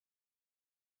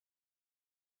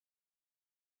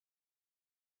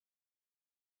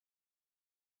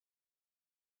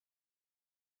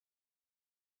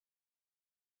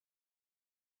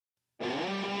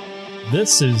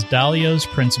This is Dalio's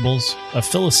Principles, a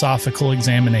philosophical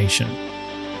examination.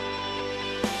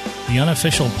 The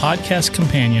unofficial podcast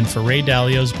companion for Ray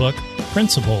Dalio's book,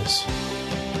 Principles.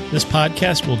 This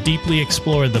podcast will deeply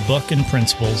explore the book and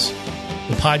principles.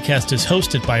 The podcast is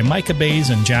hosted by Micah Bays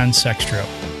and John Sextro.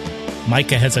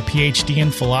 Micah has a PhD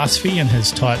in philosophy and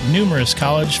has taught numerous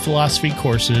college philosophy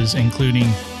courses, including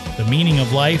The Meaning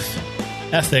of Life,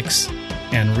 Ethics,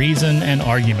 and Reason and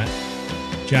Argument.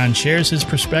 John shares his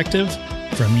perspective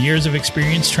from years of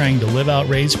experience trying to live out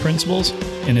Ray's principles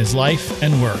in his life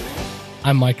and work.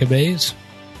 I'm Micah Bays.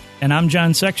 And I'm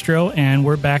John Sextro, and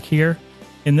we're back here.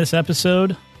 In this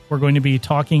episode, we're going to be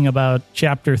talking about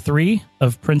Chapter 3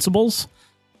 of Principles.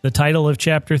 The title of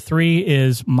Chapter 3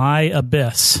 is My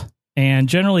Abyss, and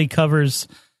generally covers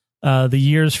the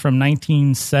years from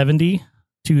 1970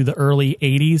 to the early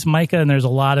 80s, Micah, and there's a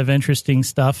lot of interesting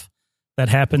stuff that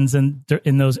happens in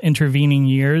those intervening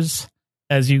years.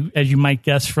 As you might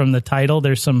guess from the title,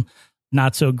 there's some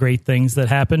not so great things that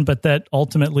happen, but that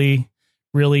ultimately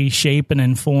really shape and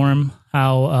inform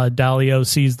how Dalio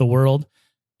sees the world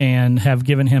and have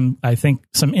given him, I think,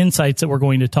 some insights that we're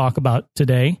going to talk about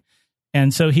today.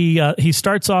 And so he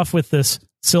starts off with this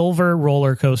silver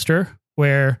roller coaster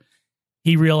where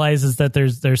he realizes that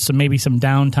there's maybe some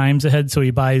down times ahead, so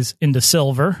he buys into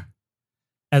silver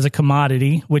as a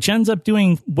commodity, which ends up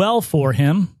doing well for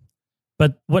him.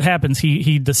 But what happens?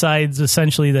 He decides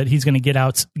essentially that he's going to get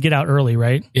out early,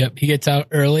 right? Yep, he gets out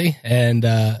early, and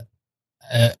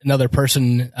another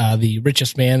person, the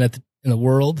richest man in the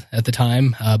world at the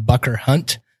time, Bucker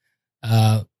Hunt,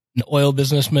 an oil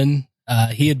businessman,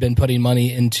 he had been putting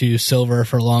money into silver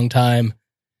for a long time,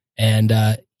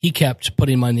 and he kept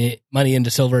putting money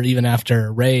into silver even after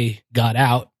Ray got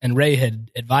out, and Ray had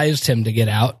advised him to get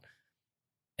out.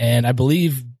 And I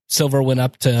believe silver went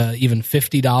up to even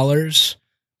 $50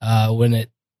 when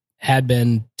it had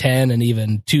been $10 and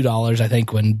even $2, I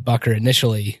think, when Bucker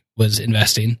initially was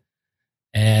investing.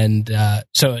 And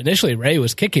so initially Ray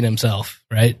was kicking himself,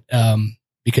 right?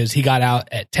 Because he got out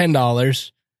at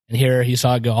 $10, and here he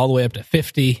saw it go all the way up to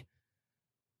 $50.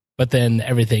 But then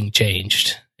everything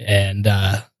changed, and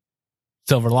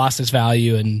silver lost its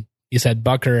value. And he said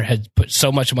Bucker had put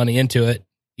so much money into it,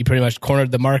 he pretty much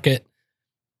cornered the market.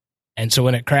 And so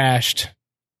when it crashed,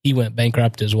 he went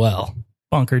bankrupt as well.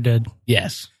 Bunker did.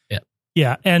 Yes. Yep.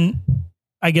 Yeah. And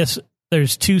I guess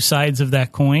there's two sides of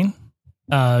that coin.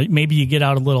 Maybe you get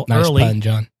out a little early. Nice pun,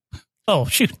 John. Oh,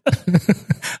 shoot.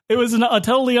 It was a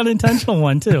totally unintentional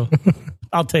one, too.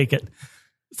 I'll take it.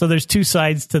 So there's two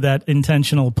sides to that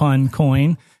intentional pun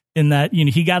coin, in that,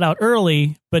 he got out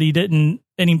early, but he didn't,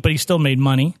 but he still made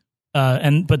money,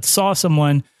 but saw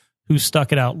someone who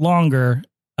stuck it out longer,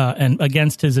 and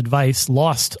against his advice,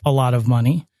 lost a lot of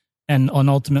money, and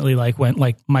ultimately, went,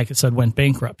 like Micah said, went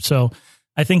bankrupt. So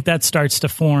I think that starts to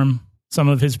form some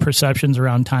of his perceptions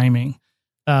around timing.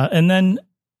 And then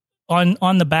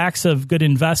on the backs of good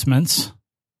investments,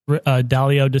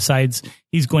 Dalio decides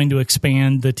he's going to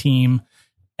expand the team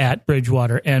at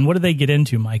Bridgewater. And what do they get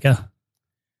into, Micah?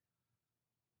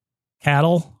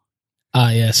 Cattle?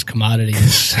 Yes,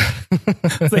 commodities.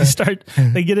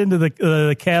 They get into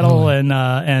the cattle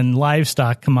and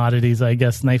livestock commodities, I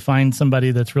guess, and they find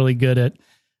somebody that's really good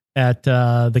at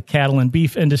the cattle and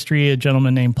beef industry, a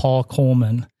gentleman named Paul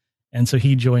Coleman, and so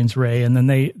he joins Ray, and then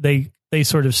they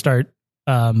sort of start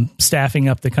staffing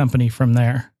up the company from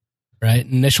there. Right.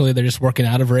 Initially, they're just working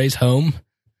out of Ray's home.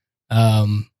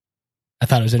 I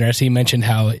thought it was interesting. He mentioned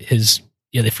how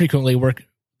they frequently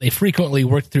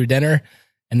worked through dinner.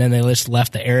 And then they just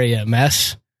left the area a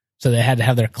mess, so they had to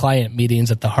have their client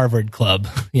meetings at the Harvard Club.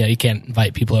 You can't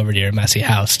invite people over to your messy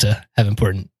house to have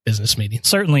important business meetings.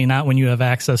 Certainly not when you have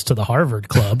access to the Harvard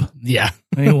Club. Yeah.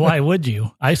 I mean, why would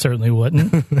you? I certainly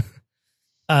wouldn't.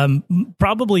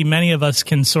 Probably many of us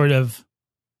can sort of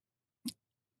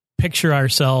picture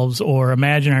ourselves or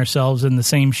imagine ourselves in the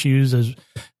same shoes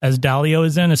as Dalio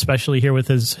is in, especially here with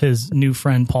his new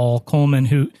friend, Paul Coleman,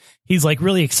 who he's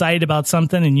really excited about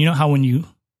something. And you know how when you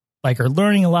are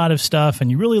learning a lot of stuff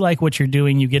and you really like what you're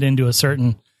doing, you get into a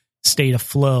certain state of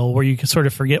flow where you can sort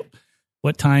of forget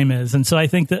what time is. And so I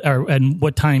think and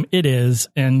what time it is.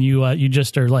 And you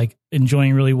just are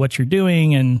enjoying really what you're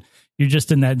doing. And you're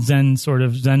just in that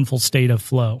zenful state of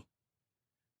flow.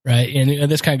 Right.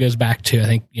 And this kind of goes back to, I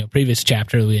think, previous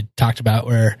chapter we had talked about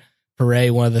where for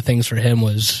Ray, one of the things for him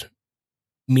was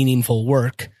meaningful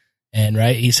work. And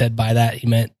right, he said by that, he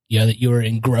meant, that you were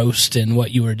engrossed in what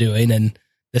you were doing. And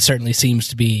this certainly seems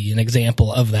to be an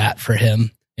example of that for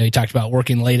him. He talked about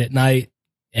working late at night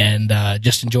and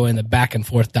just enjoying the back and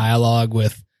forth dialogue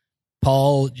with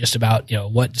Paul, just about,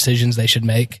 what decisions they should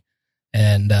make.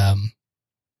 And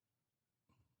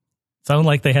Sounded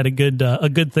like they had a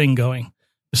good thing going.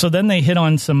 So then they hit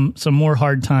on some more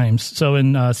hard times. So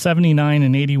in 79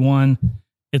 and 81,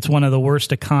 it's one of the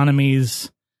worst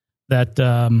economies that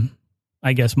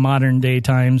I guess modern day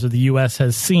times of the U.S.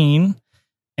 has seen.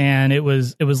 And it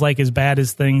was like as bad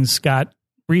as things got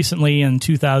recently in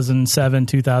 2007,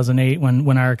 2008,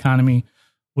 when our economy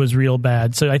was real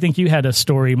bad. So I think you had a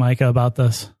story, Micah, about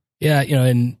this. Yeah,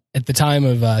 at the time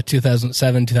of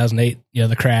 2007, 2008,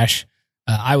 the crash,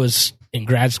 I was in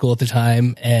grad school at the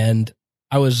time, and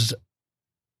I was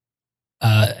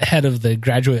head of the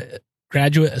Graduate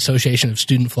Association of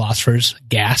Student Philosophers,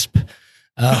 GASP.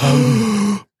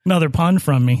 Another pun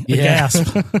from me, the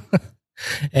GASP.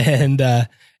 And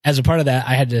as a part of that,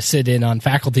 I had to sit in on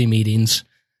faculty meetings.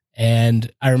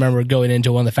 And I remember going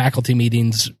into one of the faculty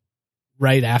meetings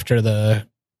right after the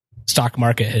stock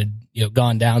market had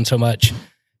gone down so much.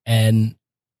 And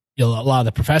a lot of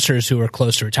the professors who were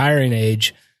close to retiring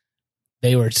age,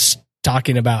 they were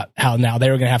talking about how now they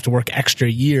were going to have to work extra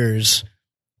years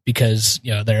because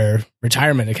their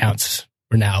retirement accounts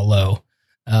were now low.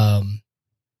 And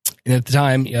at the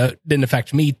time, it didn't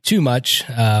affect me too much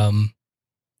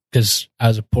because I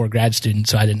was a poor grad student,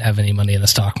 so I didn't have any money in the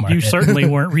stock market. You certainly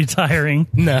weren't retiring.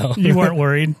 No, you weren't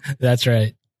worried. That's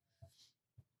right.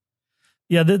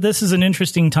 Yeah, this is an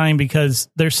interesting time because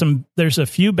there's a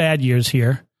few bad years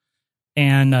here,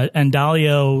 and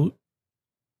Dalio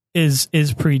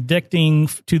is predicting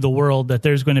to the world that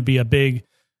there's going to be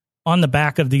on the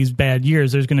back of these bad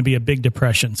years, there's going to be a big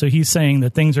depression. So he's saying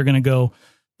that things are going to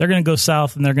go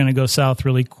south, and they're going to go south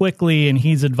really quickly. And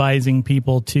he's advising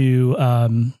people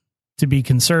to be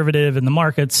conservative in the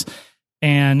markets.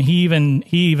 And he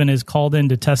even is called in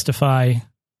to testify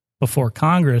before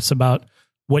Congress about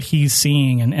what he's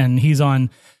seeing. And he's on,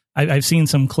 I've seen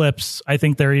some clips. I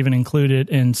think they're even included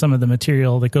in some of the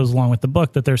material that goes along with the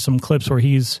book, that there's some clips where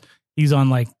he's on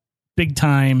like big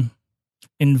time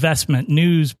investment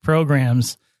news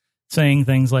programs saying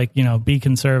things like, be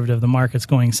conservative, the market's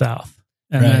going south.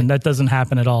 And then that doesn't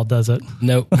happen at all, does it?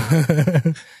 Nope.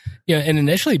 And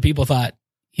initially people thought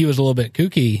he was a little bit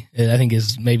kooky, I think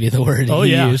is maybe the word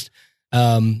he used,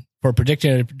 for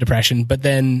predicting a depression. But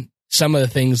then some of the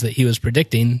things that he was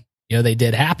predicting, they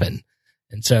did happen.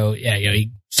 And so,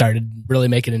 he started really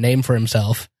making a name for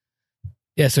himself.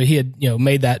 Yeah, so he had,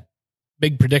 made that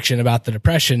big prediction about the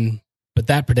depression, but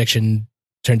that prediction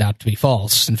turned out to be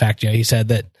false. In fact, he said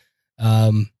that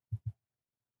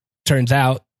turns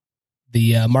out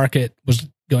the market was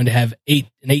going to have an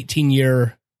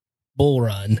 18-year bull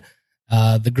run,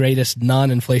 the greatest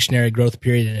non-inflationary growth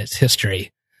period in its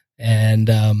history.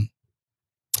 And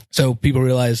so people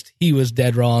realized he was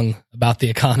dead wrong about the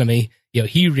economy.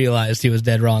 He realized he was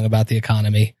dead wrong about the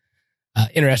economy.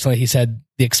 Interestingly, he said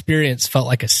the experience felt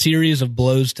like a series of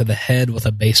blows to the head with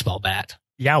a baseball bat.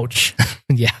 Youch.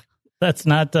 Yeah.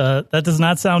 That does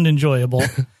not sound enjoyable.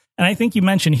 And I think you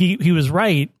mentioned he was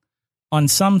right on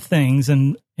some things,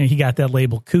 and he got that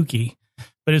label kooky.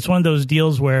 But it's one of those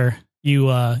deals where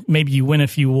you maybe you win a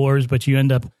few wars, but you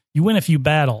win a few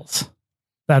battles.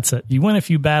 That's it. You win a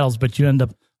few battles, but you end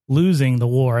up losing the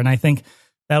war. And I think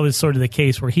that was sort of the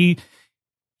case where he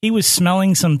was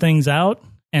smelling some things out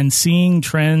and seeing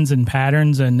trends and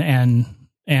patterns and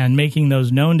making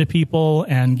those known to people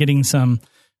and getting some,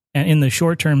 and in the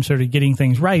short term, sort of getting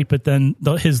things right. But then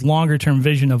his longer term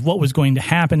vision of what was going to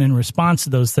happen in response to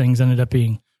those things ended up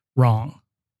being wrong.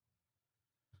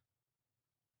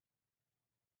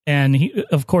 And he,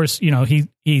 of course,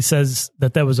 he says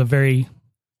that was a very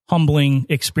humbling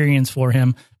experience for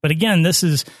him. But again,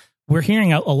 we're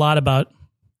hearing a lot about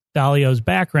Dalio's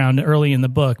background early in the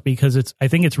book because I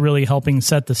think it's really helping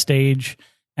set the stage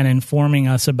and informing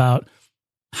us about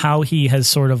how he has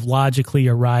sort of logically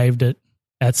arrived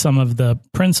at some of the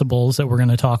principles that we're going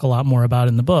to talk a lot more about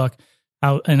in the book,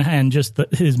 and just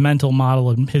his mental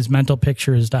model and his mental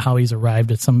picture as to how he's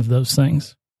arrived at some of those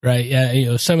things. Right.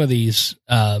 Yeah. Some of these,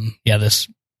 this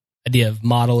idea of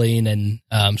modeling and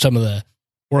some of the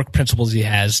work principles he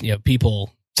has,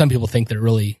 some people think they're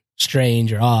really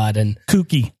strange or odd and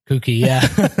kooky. Yeah.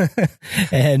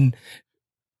 And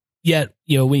yet,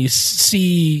 when you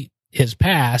see his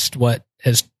past, what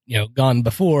has, gone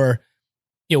before,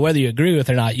 whether you agree with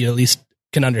it or not, you at least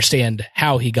can understand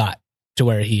how he got to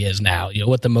where he is now,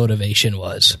 what the motivation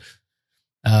was.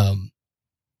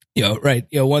 Right.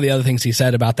 One of the other things he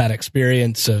said about that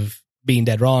experience of being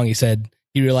dead wrong, he said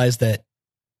he realized that,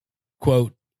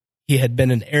 quote, he had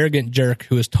been an arrogant jerk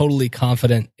who was totally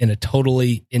confident in a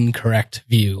totally incorrect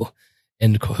view,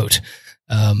 end quote.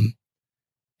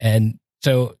 And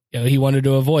so he wanted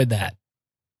to avoid that.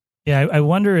 Yeah, I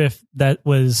wonder if that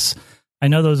was I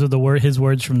know those are his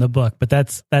words from the book, but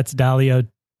that's Dalio,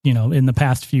 in the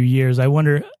past few years. I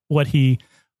wonder what he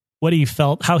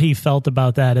felt, how he felt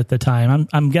about that at the time.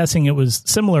 I'm guessing it was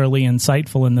similarly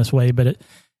insightful in this way, but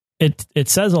it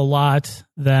says a lot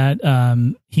that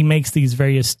he makes these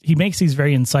very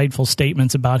insightful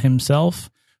statements about himself,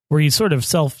 where he's sort of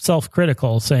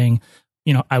self-critical, saying,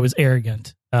 I was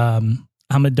arrogant. I'm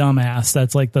a dumbass.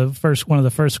 That's like one of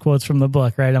the first quotes from the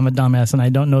book, right? I'm a dumbass and I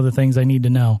don't know the things I need to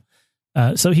know.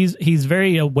 So he's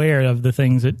very aware of the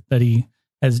things that he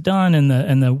has done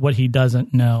and the what he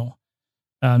doesn't know.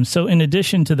 So in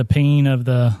addition to the pain of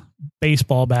the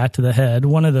baseball bat to the head,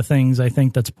 one of the things I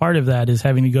think that's part of that is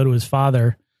having to go to his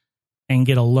father and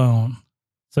get a loan.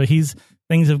 So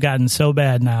things have gotten so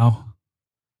bad now.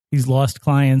 He's lost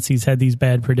clients. He's had these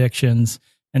bad predictions,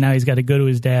 and now he's got to go to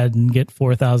his dad and get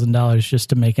 $4,000 just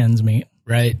to make ends meet.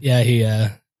 Right. Yeah.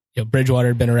 He, Bridgewater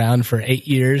had been around for 8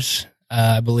 years,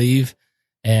 I believe.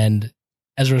 And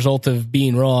as a result of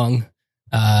being wrong,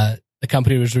 the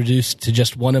company was reduced to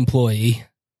just one employee,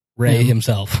 Ray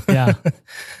himself. Yeah.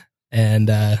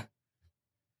 And,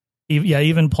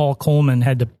 even Paul Coleman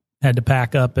had to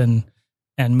pack up and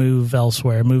move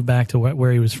elsewhere, move back to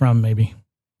where he was from, maybe.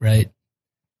 Right.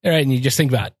 All right. And you just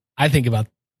I think about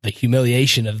the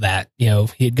humiliation of that. He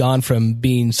had gone from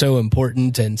being so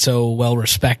important and so well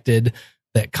respected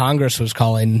that Congress was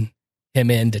calling him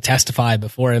in to testify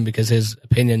before him because his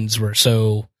opinions were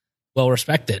so well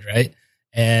respected. Right.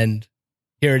 And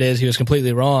here it is. He was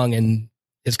completely wrong, and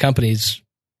his company's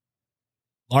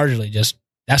largely just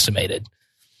decimated.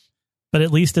 But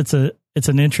at least it's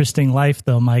an interesting life,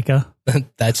 though, Micah.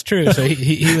 That's true. So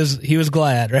he was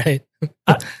glad, right?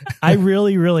 I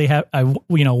really, really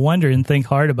wonder and think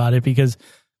hard about it, because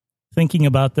thinking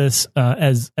about this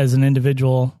as an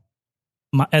individual,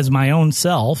 as my own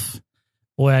self,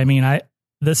 boy, I mean,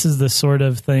 this is the sort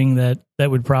of thing that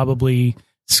would probably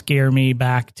scare me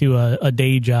back to a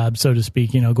day job, so to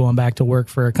speak. Going back to work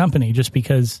for a company, just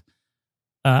because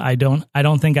I don't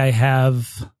think I have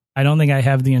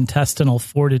the intestinal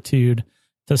fortitude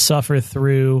to suffer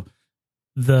through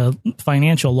the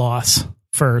financial loss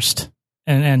first,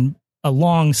 and a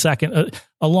long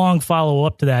follow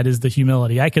up to that is the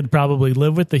humility. I could probably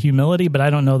live with the humility, but I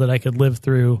don't know that I could live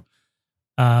through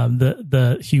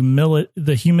the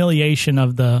humiliation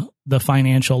of the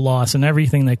financial loss and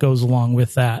everything that goes along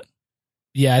with that.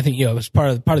 Yeah, I think as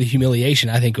part of the humiliation,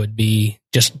 I think would be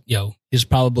just he's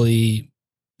probably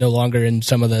no longer in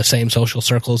some of the same social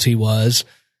circles he was.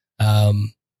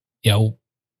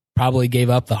 Probably gave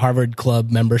up the Harvard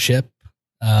Club membership.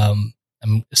 I'm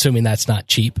assuming that's not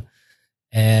cheap.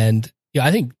 And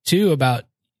I think too about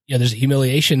there's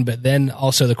humiliation, but then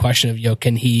also the question of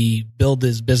can he build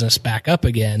his business back up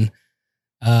again?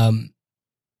 I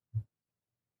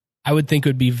would think it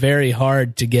would be very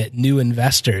hard to get new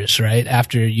investors, right?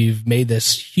 After you've made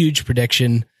this huge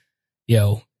prediction,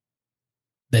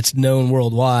 that's known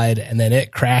worldwide, and then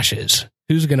it crashes.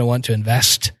 Who's going to want to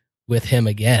invest with him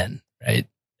again, right?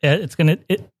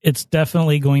 It's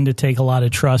definitely going to take a lot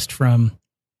of trust from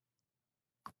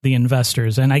the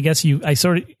investors. And I guess he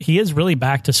is really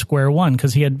back to square one,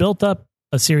 because he had built up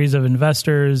a series of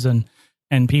investors and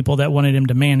people that wanted him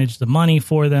to manage the money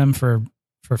for them for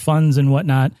funds and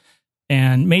whatnot.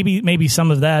 And maybe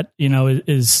some of that,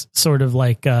 is sort of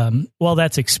like,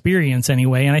 that's experience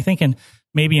anyway. And I think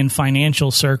maybe in financial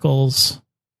circles,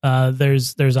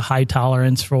 there's a high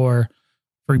tolerance for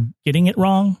getting it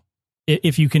wrong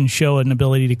if you can show an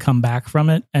ability to come back from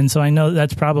it. And so I know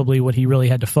that's probably what he really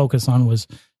had to focus on, was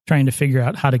trying to figure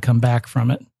out how to come back from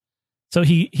it. So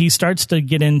he starts to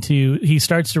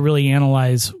really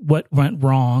analyze what went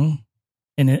wrong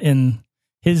in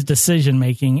his decision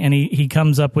making, and he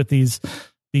comes up with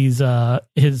he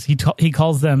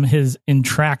calls them his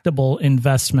intractable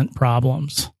investment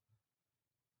problems.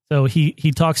 So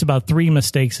he talks about 3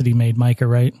 mistakes that he made, Micah,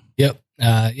 right? Yep.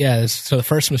 So the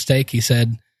first mistake, he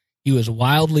said he was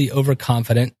wildly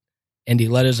overconfident and he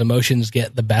let his emotions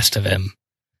get the best of him.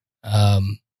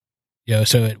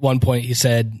 So at one point he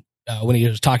said, when he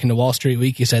was talking to Wall Street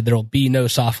Week, he said, "There will be no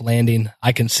soft landing.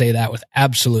 I can say that with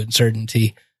absolute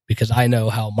certainty because I know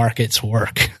how markets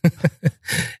work."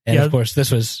 And of course,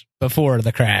 this was before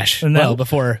the crash.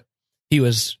 Before he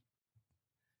was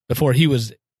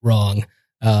wrong.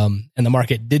 And the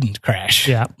market didn't crash.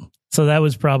 Yeah. So that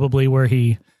was probably where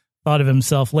he thought of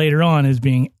himself later on as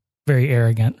being very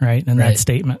arrogant, right? And that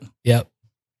statement. Yep.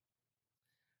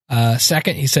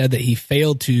 Second, he said that he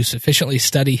failed to sufficiently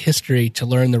study history to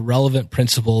learn the relevant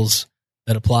principles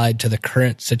that applied to the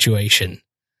current situation.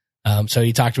 So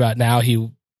he talked about now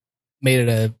he made it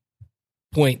a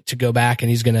point to go back and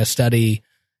he's going to study,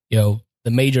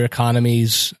 the major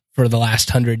economies for the last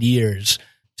 100 years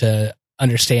to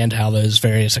understand how those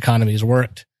various economies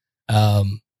worked.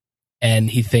 And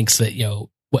he thinks that,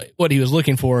 what he was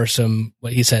looking for are some,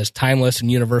 what he says, timeless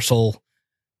and universal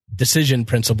decision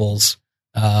principles,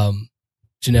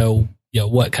 to know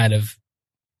what's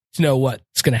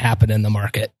going to happen in the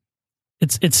market.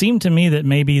 It seemed to me that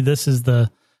maybe this is the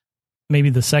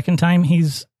second time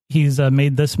he's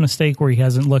made this mistake where he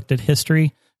hasn't looked at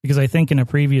history, because I think in a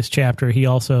previous chapter he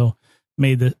also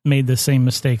made the same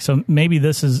mistake. So maybe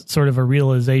this is sort of a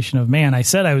realization of, man, I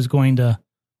said I was going to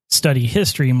study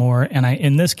history more, and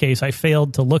in this case I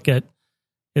failed to look at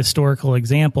historical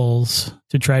examples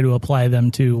to try to apply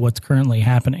them to what's currently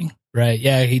happening. Right.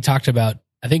 Yeah. He talked about,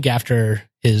 I think after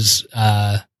his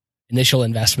initial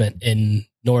investment in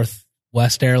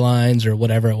Northwest Airlines or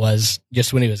whatever it was,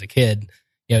 just when he was a kid,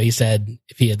 he said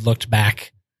if he had looked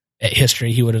back at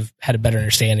history, he would have had a better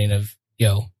understanding of,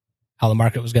 how the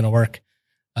market was going to work.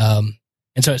 And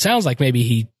so it sounds like maybe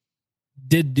he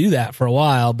did do that for a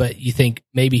while, but you think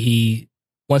maybe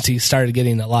once he started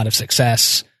getting a lot of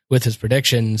success with his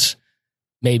predictions,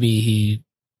 maybe he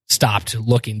stopped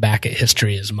looking back at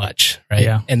history as much, right?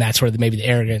 Yeah. And that's where maybe the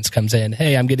arrogance comes in.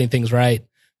 Hey, I'm getting things right.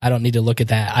 I don't need to look at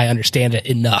that. I understand it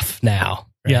enough now.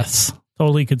 Right? Yes,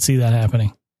 totally could see that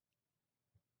happening.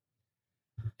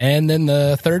 And then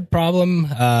the third problem,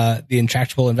 the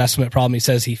intractable investment problem, he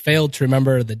says he failed to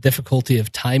remember the difficulty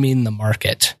of timing the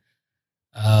market.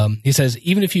 He says,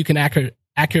 even if you can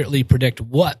accurately predict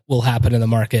what will happen in the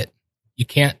market, you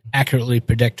can't accurately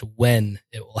predict when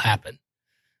it will happen.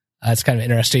 It's kind of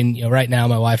interesting. Right now,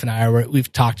 my wife and I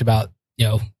we've talked about,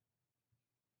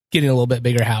 getting a little bit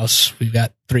bigger house. We've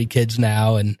got 3 kids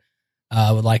now, and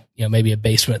would like, maybe a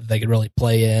basement that they could really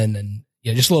play in, and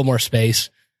just a little more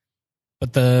space.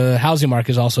 But the housing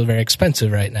market is also very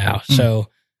expensive right now. So,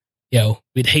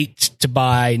 we'd hate to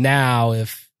buy now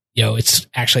if, it's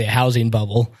actually a housing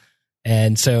bubble.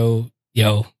 And so,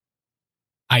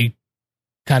 I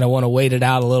kind of want to wait it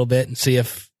out a little bit and see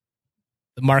if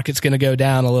the market's going to go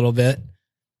down a little bit.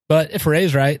 But if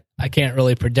Ray's right, I can't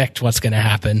really predict what's going to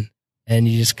happen. And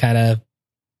you just kind of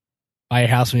buy your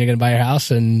house when you're going to buy your house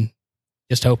and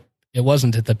just hope it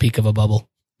wasn't at the peak of a bubble.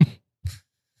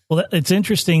 Well, it's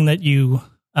interesting that you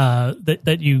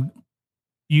that you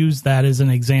use that as an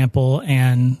example,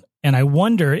 and I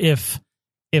wonder if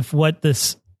what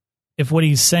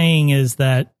he's saying is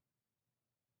that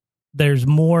there's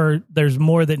more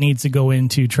that needs to go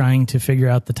into trying to figure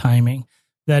out the timing,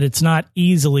 that it's not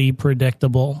easily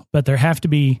predictable, but there have to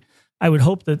be. I would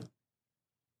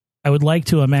like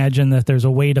to imagine that there's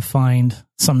a way to find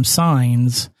some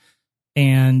signs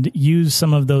and use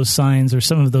some of those signs or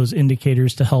some of those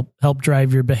indicators to help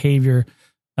drive your behavior.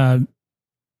 I'm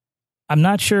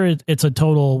not sure it's a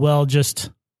total, well, just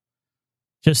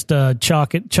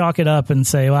chalk it up and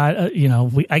say,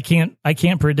 well, I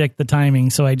can't predict the timing,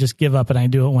 so I just give up and I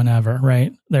do it whenever,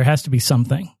 right? There has to be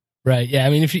something. Right. Yeah. I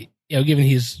mean, if given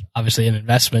he's obviously in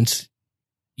investments,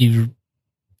 you've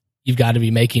got to be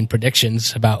making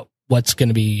predictions about what's going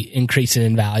to be increasing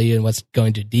in value and what's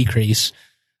going to decrease.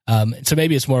 So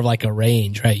maybe it's more of like a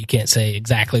range, right? You can't say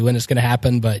exactly when it's going to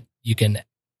happen, but you can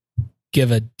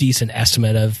give a decent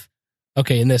estimate of,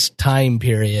 okay, in this time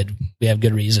period, we have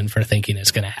good reason for thinking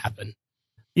it's going to happen.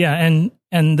 Yeah.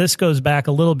 And this goes back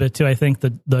a little bit to, I think,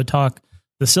 the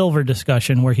silver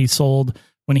discussion where he sold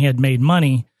when he had made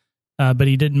money, but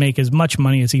he didn't make as much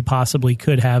money as he possibly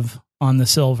could have on the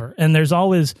silver. And there's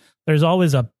always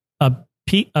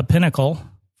a pinnacle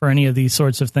for any of these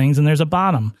sorts of things. And there's a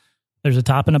bottom. There's a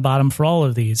top and a bottom for all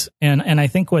of these. And I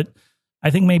think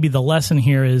maybe the lesson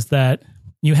here is that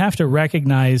you have to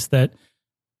recognize that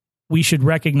we should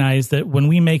recognize that when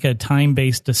we make a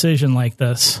time-based decision like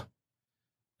this,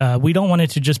 we don't want it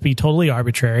to just be totally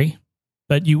arbitrary,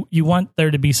 but you want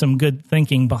there to be some good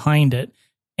thinking behind it.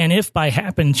 And if by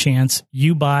happen chance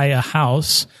you buy a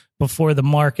house before the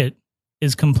market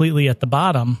is completely at the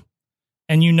bottom,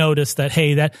 and you notice that,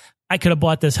 hey, that I could have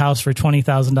bought this house for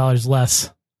 $20,000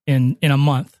 less in a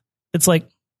month. It's like,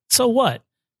 so what?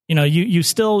 You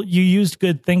used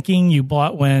good thinking. You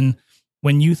bought when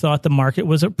you thought the market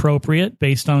was appropriate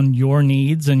based on your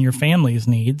needs and your family's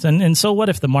needs. And so what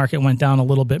if the market went down a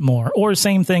little bit more? Or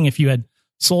same thing if you had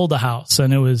sold a house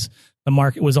and the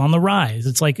market was on the rise.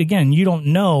 It's like, again, you don't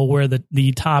know where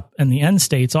the top and the end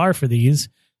states are for these.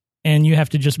 And you have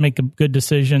to just make a good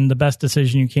decision, the best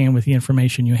decision you can with the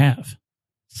information you have.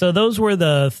 So those were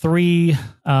the 3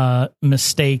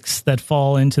 mistakes that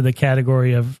fall into the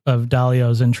category of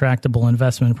Dalio's intractable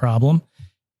investment problem.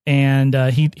 And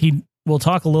he will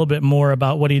talk a little bit more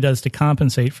about what he does to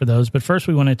compensate for those. But first,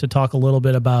 we wanted to talk a little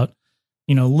bit about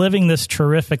living this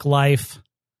terrific life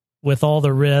with all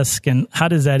the risk, and how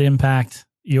does that impact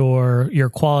your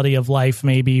quality of life,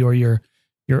 maybe, or your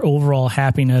overall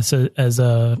happiness as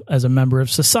a member of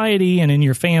society and in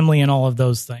your family and all of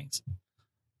those things?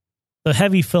 The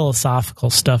heavy philosophical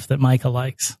stuff that Micah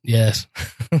likes. Yes.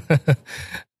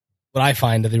 What I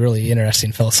find the really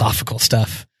interesting philosophical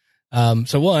stuff.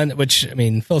 So one, which,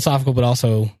 philosophical, but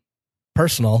also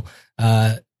personal.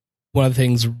 One of the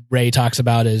things Ray talks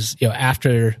about is,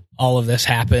 after all of this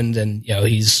happened and,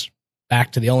 he's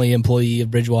back to the only employee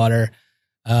of Bridgewater.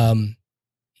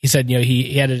 He said,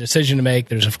 he had a decision to make.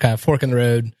 There's a kind of fork in the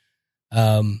road.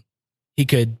 He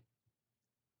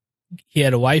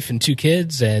had a wife and 2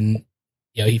 kids, and,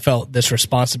 he felt this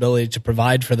responsibility to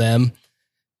provide for them,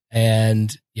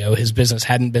 and, his business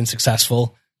hadn't been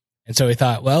successful. And so he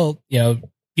thought, well,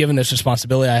 given this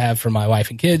responsibility I have for my wife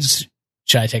and kids,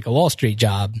 should I take a Wall Street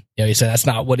job? He said that's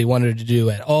not what he wanted to do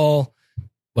at all.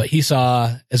 What he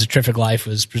saw as a terrific life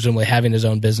was presumably having his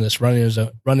own business, running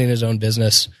his own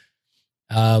business.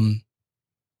 But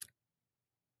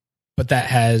that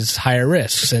has higher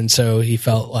risks. And so he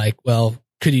felt like, well,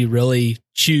 could he really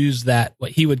choose that,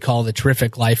 what he would call the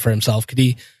terrific life for himself? Could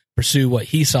he pursue what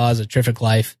he saw as a terrific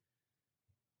life,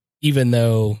 even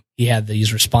though he had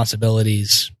these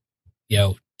responsibilities,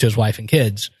 to his wife and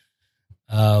kids?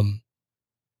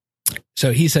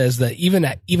 So he says that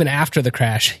even after the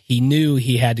crash, he knew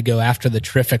he had to go after the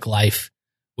terrific life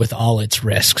with all its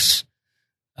risks.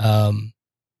 So,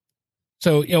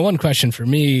 one question for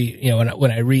me,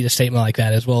 when I read a statement like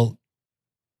that is, well,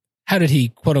 how did he,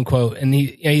 quote unquote, and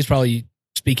he's probably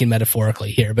speaking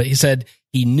metaphorically here, but he said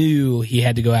he knew he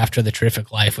had to go after the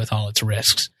terrific life with all its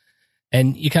risks.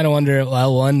 And you kind of wonder,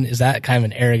 well, one, is that kind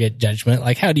of an arrogant judgment?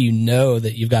 Like, how do you know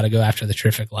that you've got to go after the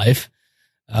terrific life?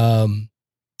 I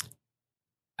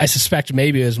suspect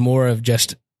maybe it was more of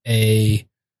just an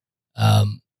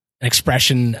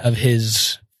expression of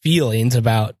his feelings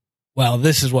about, well,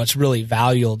 this is what's really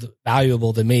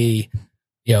valuable to me.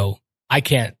 I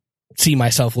can't see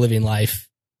myself living life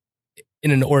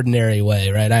in an ordinary way,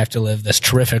 right? I have to live this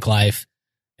terrific life.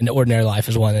 And the ordinary life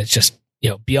is one that's just,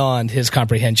 beyond his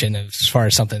comprehension as far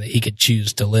as something that he could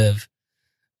choose to live.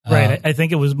 Right. I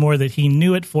think it was more that he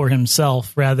knew it for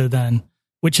himself rather than,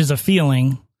 which is a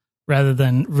feeling rather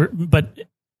than, but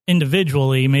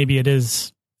individually, maybe it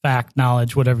is fact,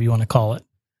 knowledge, whatever you want to call it.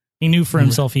 He knew for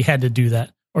himself he had to do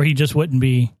that, or he just wouldn't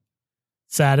be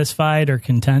satisfied or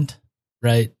content.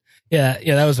 Right. Yeah.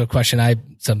 That was a question I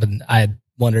had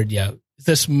wondered, is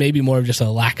this maybe more of just a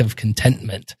lack of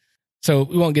contentment? So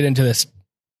we won't get into this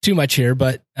too much here,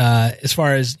 but as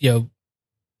far as,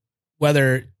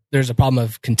 whether there's a problem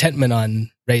of contentment on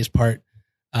Ray's part,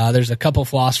 there's a couple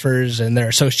philosophers and their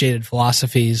associated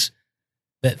philosophies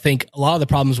that think a lot of the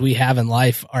problems we have in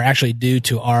life are actually due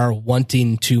to our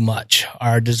wanting too much,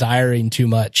 our desiring too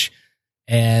much.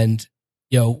 And,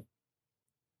 so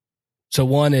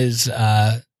one is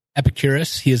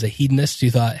Epicurus. He is a hedonist who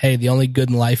thought, hey, the only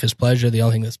good in life is pleasure. The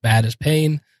only thing that's bad is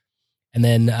pain. And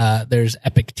then there's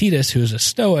Epictetus, who is a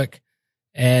Stoic.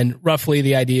 And roughly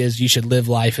the idea is you should live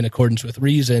life in accordance with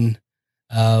reason,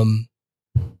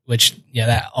 which,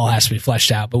 that all has to be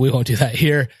fleshed out, but we won't do that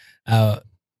here.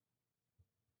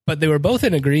 But they were both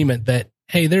in agreement that,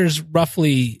 hey, there's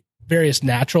roughly various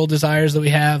natural desires that we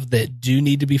have that do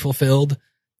need to be fulfilled.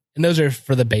 And those are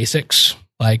for the basics,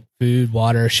 like food,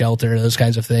 water, shelter, those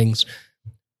kinds of things.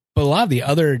 But a lot of the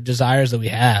other desires that we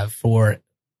have for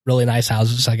really nice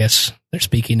houses, I guess they're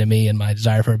speaking to me and my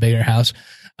desire for a bigger house.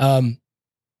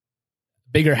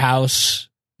 Bigger house,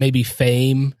 maybe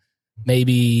fame,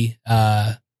 maybe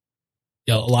a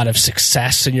lot of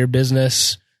success in your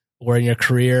business or in your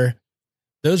career.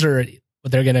 Those are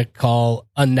what they're going to call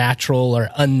unnatural or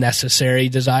unnecessary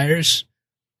desires.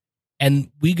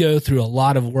 And we go through a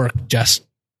lot of work just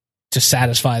to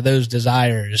satisfy those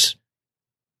desires.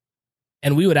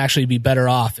 And we would actually be better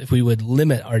off if we would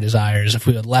limit our desires, if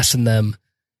we would lessen them.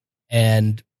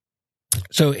 And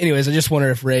so anyways, I just wonder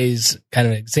if Ray's kind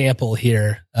of an example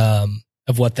here of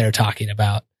what they're talking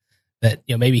about, that,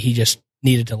 maybe he just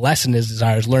needed to lessen his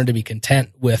desires, learn to be content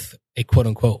with a quote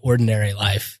unquote ordinary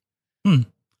life.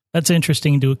 That's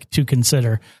interesting to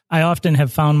consider. I often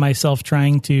have found myself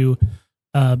trying to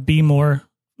be more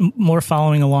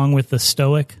following along with the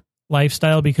Stoic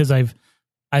lifestyle, because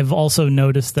I've also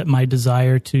noticed that my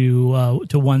desire to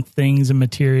want things and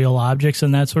material objects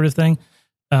and that sort of thing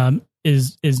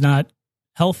is not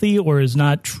healthy or is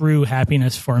not true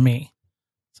happiness for me.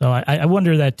 So I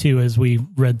wonder that too as we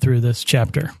read through this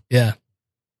chapter. Yeah.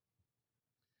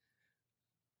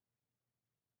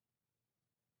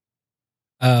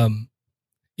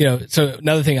 So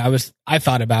another thing I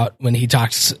thought about when he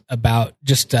talks about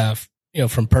just, from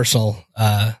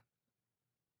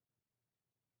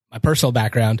my personal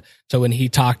background. So when he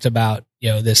talked about,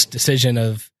 this decision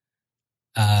of,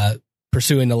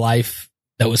 pursuing a life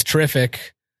that was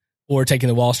terrific or taking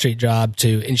the Wall Street job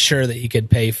to ensure that he could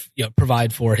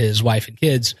provide for his wife and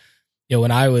kids. When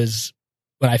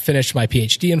I finished my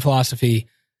PhD in philosophy,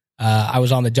 I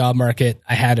was on the job market.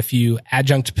 I had a few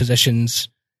adjunct positions,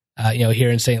 here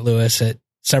in St. Louis at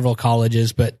several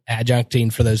colleges, but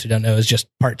adjuncting, for those who don't know, is just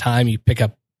part-time. You pick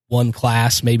up one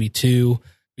class, maybe two.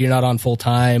 You're not on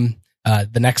full-time.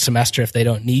 The next semester, if they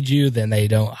don't need you, then they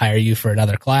don't hire you for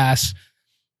another class.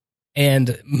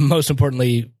 And most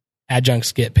importantly,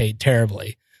 adjuncts get paid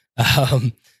terribly.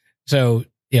 So,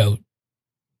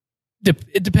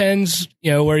 it depends,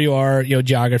 where you are,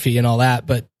 geography and all that.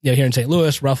 But, here in St.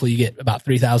 Louis, roughly you get about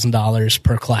 $3,000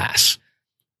 per class.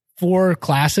 4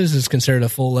 classes is considered a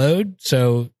full load.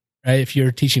 So, right, if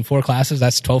you're teaching 4 classes,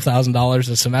 that's $12,000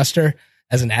 a semester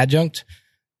as an adjunct,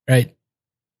 right?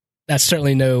 That's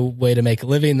certainly no way to make a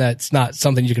living. That's not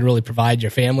something you can really provide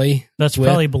your family. That's with.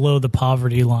 Probably below the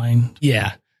poverty line.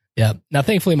 Yeah. Yeah. Now,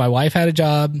 thankfully, my wife had a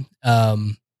job.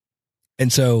 And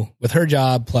so with her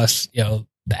job plus, the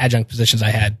adjunct positions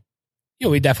I had,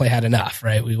 we definitely had enough,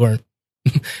 right? We weren't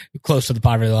close to the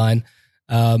poverty line.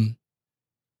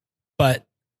 But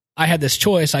I had this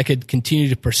choice. I could continue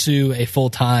to pursue a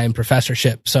full-time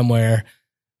professorship somewhere,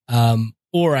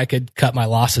 or I could cut my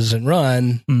losses and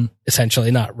run,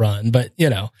 essentially not run, but,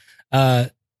 I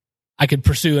could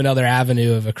pursue another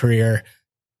avenue of a career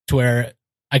to where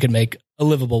I could make a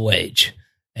livable wage.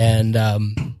 And,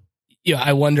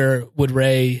 I wonder, would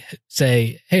Ray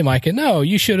say, "Hey, Micah, no,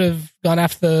 you should have gone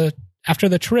after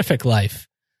the terrific life"?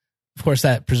 Of course,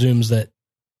 that presumes that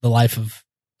the life of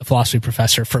a philosophy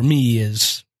professor for me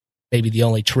is maybe the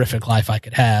only terrific life I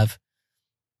could have.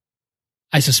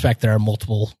 I suspect there are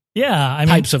multiple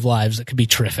types of lives that could be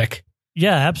terrific.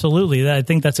 Yeah, absolutely. I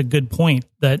think that's a good point,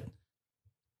 that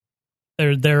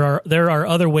there are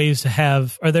other ways to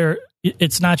have,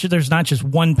 there's not just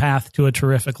one path to a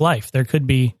terrific life. There could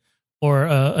be, or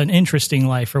an interesting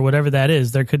life, or whatever that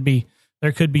is. There could be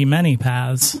many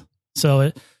paths.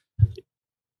 So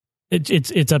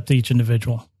it's up to each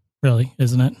individual, really,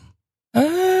 isn't it?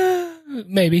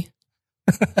 Maybe.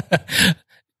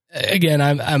 Again,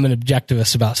 I'm an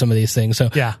objectivist about some of these things. So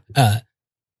yeah.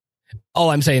 All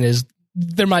I'm saying is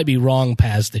there might be wrong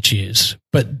paths to choose,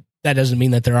 but that doesn't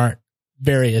mean that there aren't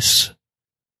various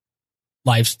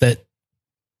lives that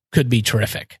could be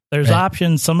terrific. There's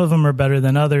options. Some of them are better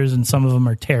than others, and some of them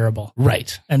are terrible.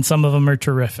 Right. And some of them are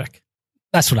terrific.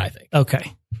 That's what I think.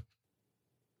 Okay.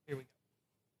 Here we go.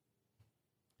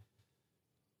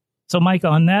 So, Mike,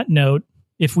 on that note,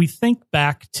 if we think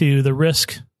back to the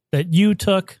risk that you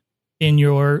took in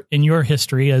your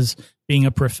history as being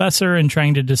a professor and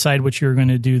trying to decide what you're going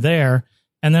to do there,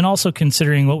 and then also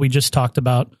considering what we just talked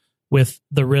about with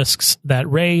the risks that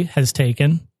Ray has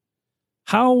taken,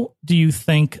 how do you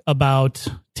think about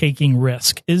taking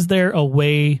risk? Is there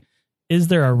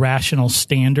a rational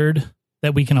standard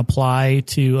that we can apply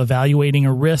to evaluating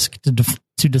a risk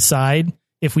to decide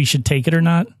if we should take it or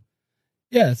not?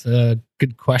 Yeah, it's a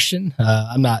good question.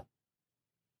 I'm not,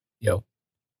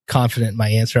 confident in my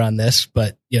answer on this,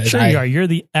 but sure you are. You're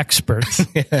the expert.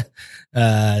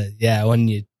 When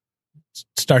you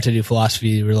start to do philosophy,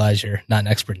 you realize you're not an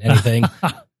expert in anything.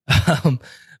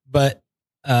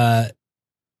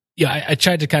 I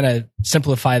tried to kind of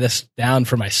simplify this down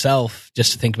for myself,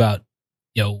 just to think about,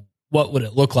 what would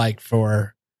it look like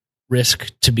for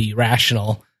risk to be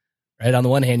rational, right? On the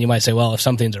one hand, you might say, well, if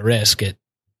something's a risk, it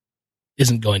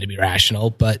isn't going to be rational,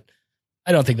 but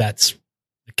I don't think that's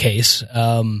the case.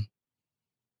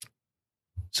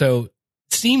 So it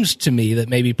seems to me that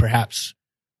maybe perhaps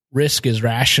risk is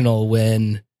rational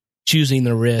when choosing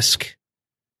the risk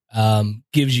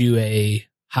gives you a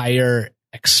higher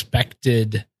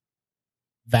expected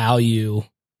value,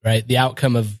 right? The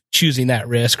outcome of choosing that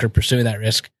risk or pursuing that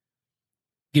risk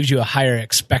gives you a higher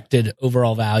expected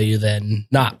overall value than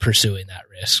not pursuing that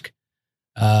risk.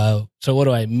 So what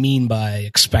do I mean by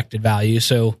expected value?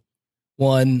 So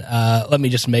one, let me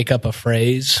just make up a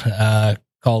phrase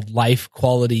called life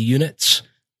quality units.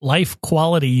 Life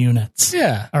quality units.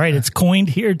 Yeah. All right. It's coined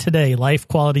here today. Life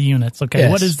quality units. Okay.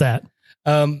 Yes. What is that?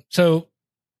 So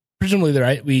presumably,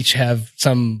 right, we each have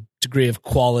some degree of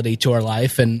quality to our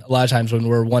life. And a lot of times when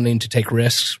we're wanting to take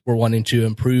risks, we're wanting to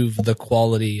improve the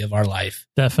quality of our life.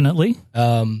 Definitely.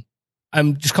 I'm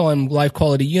just calling them life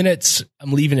quality units.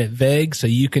 I'm leaving it vague so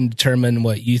you can determine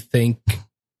what you think.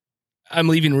 I'm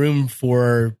leaving room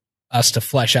for us to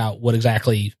flesh out what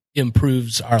exactly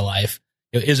improves our life?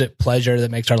 Is it pleasure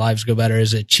that makes our lives go better?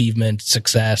 Is it achievement,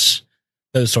 success,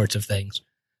 those sorts of things?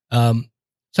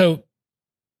 So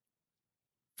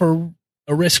for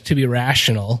a risk to be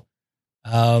rational,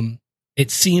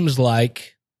 it seems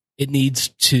like it needs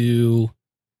to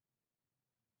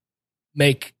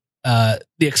make the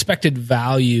expected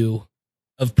value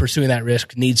of pursuing that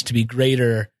risk needs to be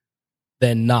greater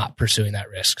than not pursuing that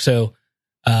risk. So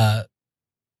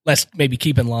let's maybe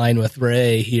keep in line with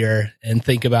Ray here and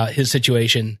think about his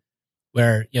situation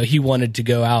where, he wanted to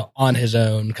go out on his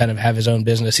own, kind of have his own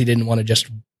business. He didn't want to just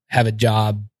have a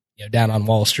job, down on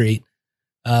Wall Street.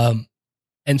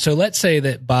 And so let's say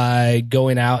that by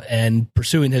going out and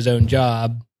pursuing his own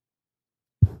job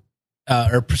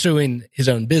or pursuing his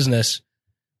own business,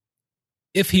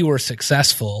 if he were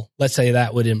successful, let's say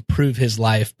that would improve his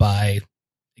life by,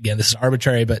 again, this is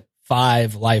arbitrary, but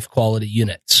 5 life quality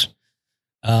units.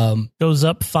 Goes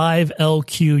up 5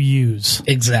 LQUs.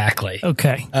 Exactly.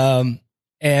 Okay.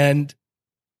 And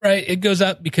right, it goes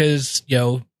up because,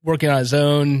 working on his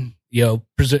own,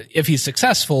 if he's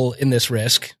successful in this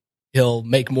risk, he'll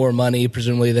make more money,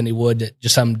 presumably, than he would at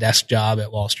just some desk job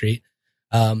at Wall Street.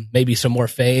 Maybe some more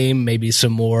fame, maybe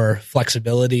some more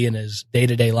flexibility in his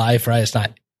day-to-day life, right? It's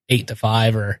not 8 to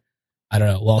 5 or, I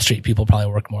don't know, Wall Street people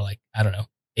probably work more like,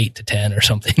 8 to 10 or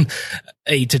something,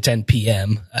 8 to 10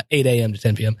 p.m., 8 a.m. to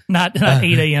 10 p.m. Not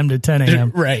 8 a.m. to 10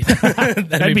 a.m. Right.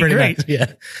 That'd be great.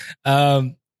 Nice. Yeah.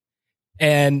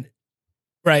 And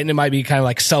it might be kind of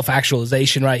like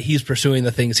self-actualization, right? He's pursuing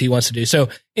the things he wants to do. So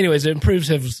anyways, it improves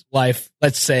his life,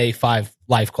 let's say 5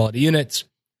 life quality units.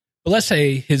 But let's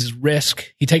say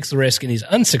he takes the risk and he's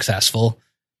unsuccessful.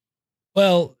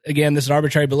 Well, again, this is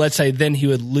arbitrary, but let's say then he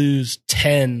would lose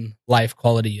 10 life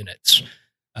quality units.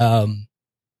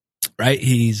 Right?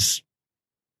 He's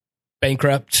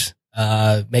bankrupt.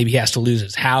 Maybe he has to lose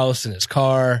his house and his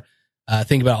car.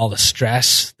 Think about all the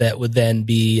stress that would then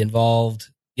be involved,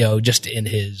 just in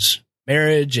his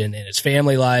marriage and in his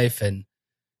family life. And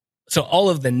so all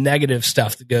of the negative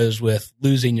stuff that goes with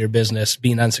losing your business,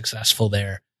 being unsuccessful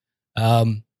there.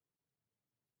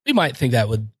 We might think that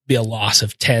would be a loss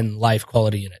of 10 life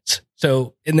quality units.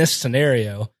 So in this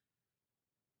scenario,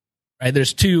 right,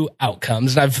 there's 2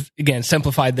 outcomes. And I've, again,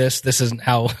 simplified this. This isn't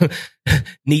how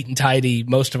neat and tidy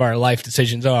most of our life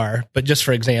decisions are, but just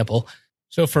for example.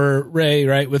 So for Ray,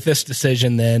 right, with this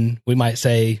decision, then we might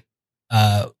say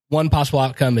one possible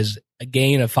outcome is a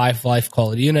gain of 5 life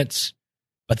quality units,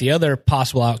 but the other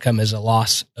possible outcome is a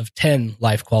loss of 10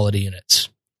 life quality units.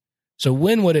 So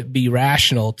when would it be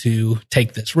rational to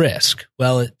take this risk?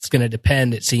 Well, it's going to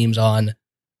depend, it seems, on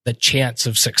the chance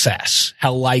of success.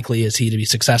 How likely is he to be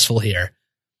successful here?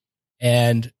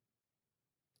 And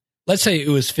let's say it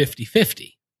was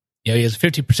 50-50. He has a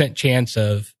 50% chance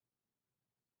of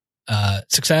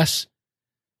success,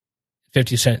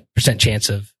 50% chance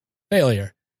of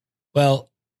failure.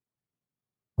 Well,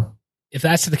 if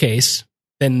that's the case,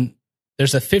 then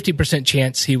there's a 50%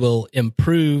 chance he will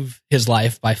improve his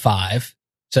life by 5.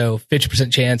 So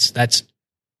 50% chance, that's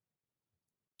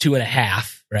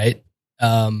 2.5, right?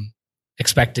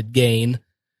 Expected gain.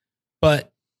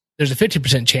 But there's a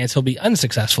 50% chance he'll be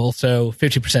unsuccessful. So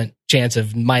 50% chance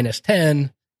of minus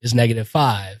 10 is negative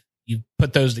 5. You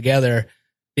put those together,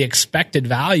 the expected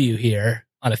value here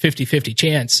on a 50-50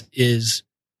 chance is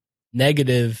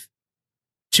negative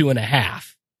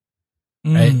 2.5,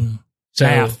 right?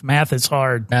 So math is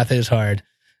hard. Math is hard.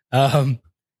 And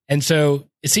so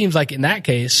it seems like in that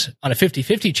case, on a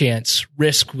 50-50 chance,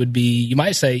 risk would be, you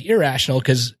might say, irrational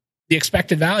because the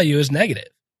expected value is negative.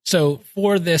 So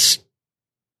for this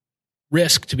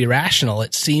risk to be rational,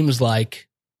 it seems like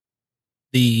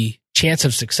the chance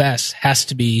of success has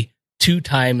to be 2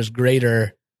 times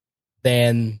greater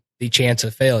than the chance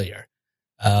of failure.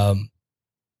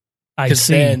 I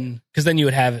see. Because then you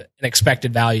would have an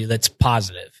expected value that's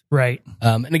positive. Right.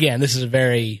 And again, this is a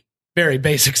very, very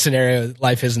basic scenario.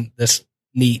 Life isn't this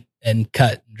neat and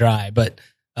cut and dry, but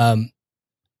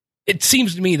it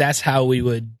seems to me that's how we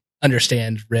would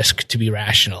understand risk to be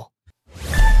rational.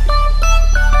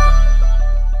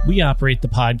 We operate the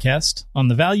podcast on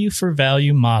the value for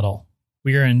value model.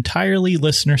 We are entirely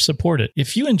listener supported.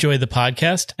 If you enjoy the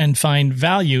podcast and find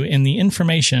value in the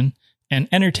information and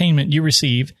entertainment you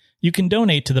receive, you can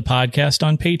donate to the podcast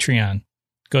on Patreon.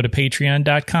 Go to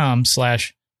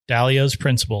patreon.com/Dalio's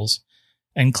Principles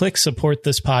and click support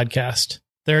this podcast.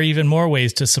 There are even more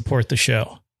ways to support the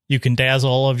show. You can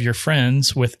dazzle all of your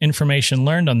friends with information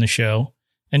learned on the show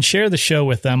and share the show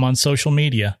with them on social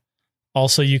media.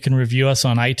 Also, you can review us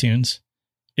on iTunes.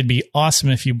 It'd be awesome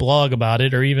if you blog about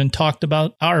it or even talked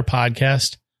about our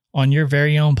podcast on your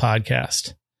very own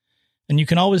podcast. And you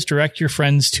can always direct your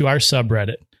friends to our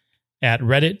subreddit at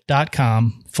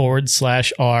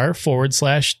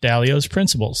reddit.com/r/Dalio's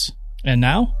Principles. And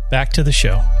now, back to the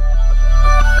show.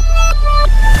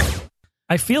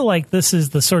 I feel like this is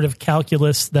the sort of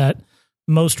calculus that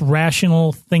most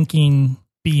rational thinking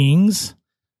beings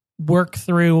work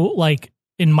through, like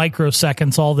in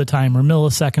microseconds all the time or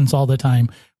milliseconds all the time,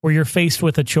 where you're faced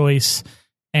with a choice.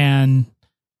 And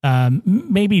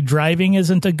maybe driving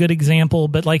isn't a good example,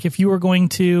 but like if you were going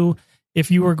to,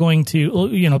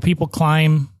 people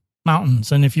climb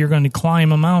mountains, and if you're going to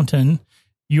climb a mountain,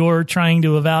 you're trying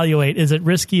to evaluate, is it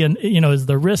risky? And, is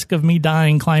the risk of me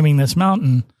dying climbing this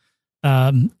mountain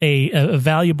a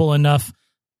valuable enough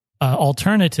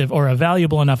alternative or a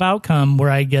valuable enough outcome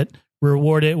where I get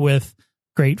rewarded with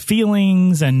great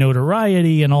feelings and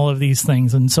notoriety and all of these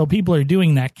things. And so people are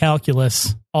doing that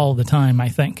calculus all the time, I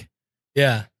think.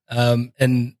 Yeah.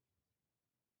 And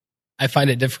I find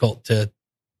it difficult to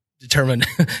determine,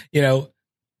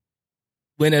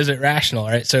 when is it rational,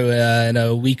 right? So in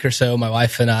a week or so, my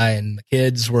wife and I and the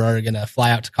kids were going to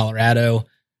fly out to Colorado,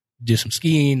 do some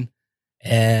skiing.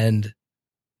 And,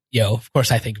 of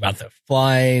course I think about the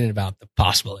flying and about the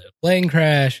possibility of a plane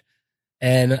crash.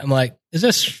 And I'm like, does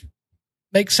this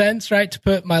make sense, right? To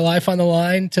put my life on the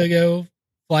line to go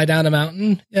fly down a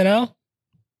mountain,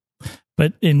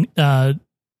 But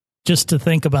just to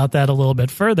think about that a little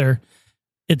bit further,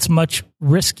 it's much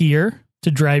riskier to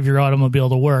drive your automobile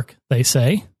to work, they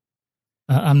say.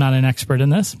 I'm not an expert in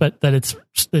this, but that it's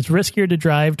riskier to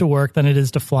drive to work than it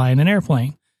is to fly in an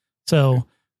airplane. So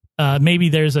maybe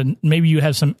you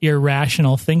have some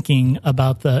irrational thinking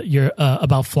about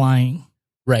about flying.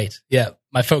 Right. Yeah.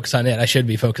 My focus on it. I should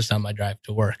be focused on my drive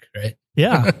to work. Right.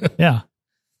 Yeah. Yeah.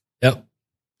 Yep.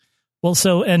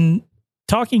 Well, and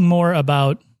talking more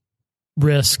about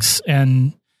risks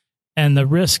and the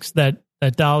risks that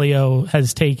Dalio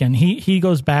has taken, he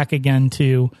goes back again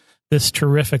to this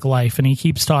terrific life, and he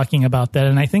keeps talking about that.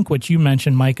 And I think what you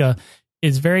mentioned, Micah,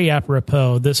 is very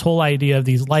apropos. This whole idea of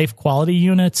these life quality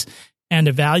units and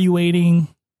doing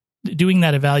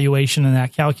that evaluation and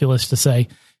that calculus to say,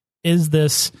 is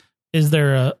there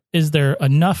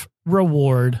enough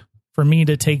reward for me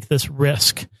to take this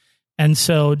risk? And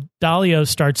so Dalio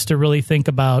starts to really think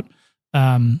about,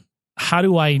 how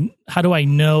do I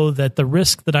know that the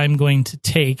risk that I'm going to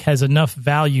take has enough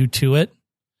value to it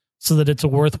so that it's a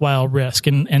worthwhile risk?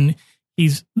 And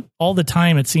he's all the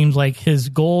time, it seems like his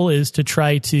goal is to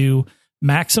try to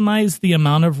maximize the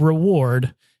amount of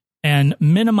reward and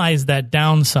minimize that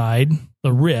downside,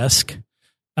 the risk,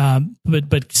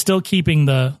 but still keeping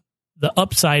the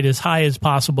upside as high as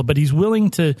possible. But he's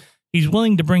willing to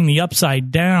bring the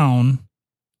upside down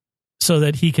so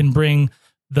that he can bring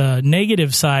the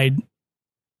negative side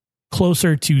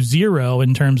closer to zero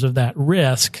in terms of that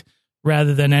risk,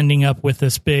 rather than ending up with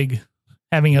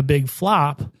having a big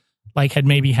flop, like had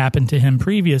maybe happened to him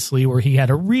previously, where he had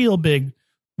a real big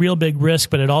risk,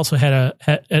 but it also had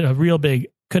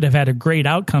could have had a great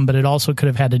outcome, but it also could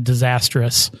have had a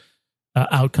disastrous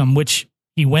outcome, which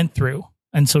he went through.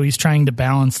 And so he's trying to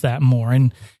balance that more.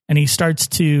 And he starts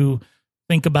to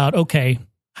think about, okay,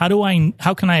 how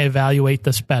can I evaluate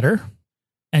this better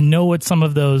and know what some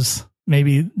of those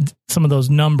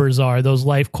numbers are, those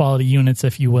life quality units,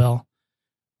 if you will,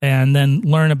 and then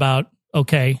learn about,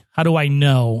 okay, how do I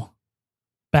know,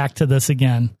 back to this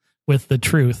again with the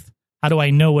truth, how do I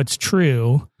know what's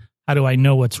true? How do I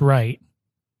know what's right?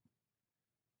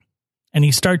 And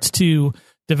he starts to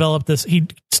develop this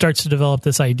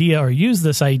idea, or use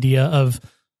this idea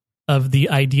of the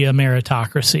idea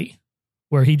meritocracy,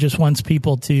 where he just wants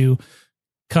people to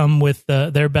come with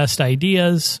their best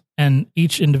ideas, and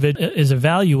each individual is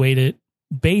evaluated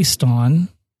based on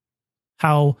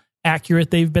how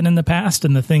accurate they've been in the past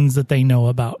and the things that they know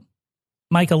about.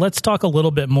 Micah, let's talk a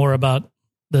little bit more about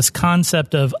this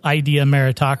concept of idea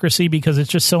meritocracy, because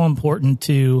it's just so important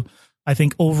to, I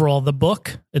think, overall the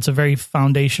book. It's a very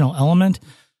foundational element.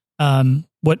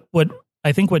 What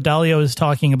I think what Dalio is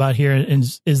talking about here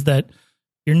is that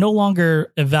you're no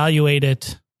longer evaluated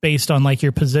based on like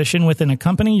your position within a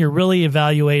company. You're really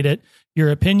evaluated. Your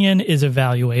opinion is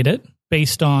evaluated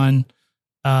based on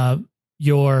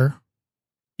your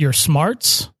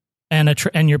smarts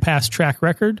and your past track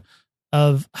record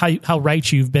of how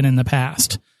right you've been in the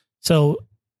past. So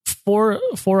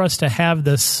for us to have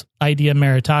this idea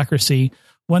meritocracy,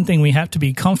 one thing we have to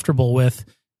be comfortable with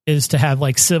is to have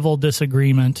like civil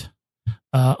disagreement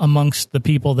amongst the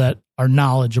people that are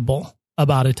knowledgeable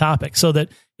about a topic, so that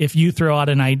if you throw out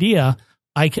an idea,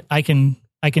 I can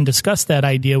discuss that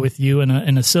idea with you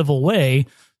in a civil way,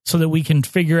 so that we can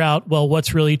figure out, well,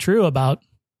 what's really true about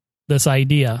this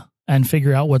idea. and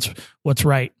figure out what's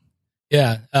right.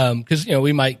 Yeah. Cause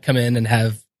we might come in and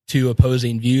have two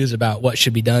opposing views about what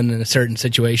should be done in a certain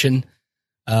situation.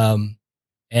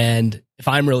 And if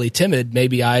I'm really timid,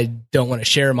 maybe I don't want to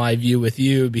share my view with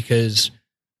you because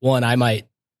I might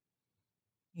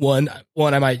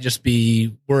just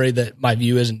be worried that my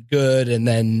view isn't good, and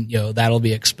then that'll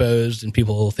be exposed and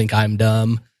people will think I'm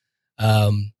dumb.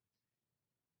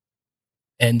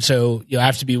 And so I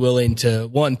have to be willing to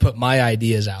put my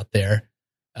ideas out there.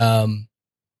 And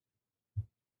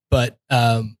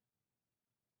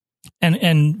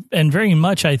very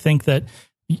much, I think that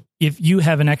if you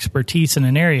have an expertise in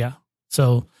an area,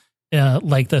 so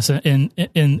like this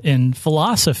in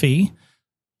philosophy,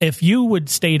 if you would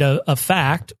state a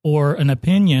fact or an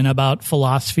opinion about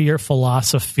philosophy or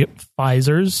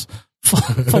philosophizers,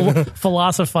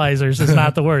 philosophizers is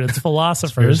not the word; it's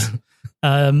philosophers.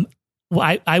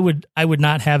 I would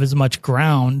not have as much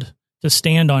ground to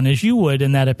stand on as you would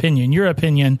in that opinion. Your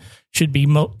opinion should be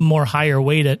more higher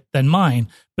weighted than mine.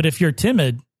 But if you're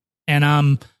timid and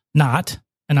I'm not,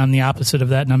 and I'm the opposite of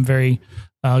that, and I'm very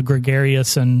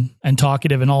gregarious and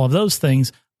talkative and all of those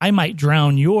things, I might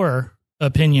drown your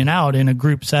opinion out in a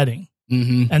group setting.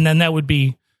 Mm-hmm. And then that would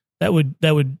be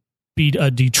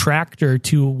a detractor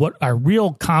to what our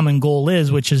real common goal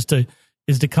is, which is to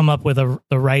come up with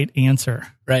the right answer.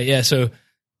 Right. Yeah. So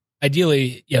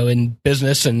ideally, in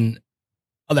business and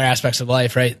other aspects of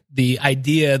life, right, the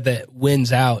idea that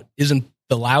wins out isn't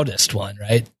the loudest one,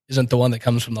 right? Isn't the one that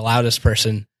comes from the loudest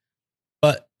person,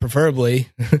 but preferably,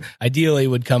 ideally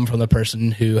would come from the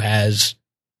person who has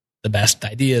the best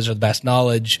ideas or the best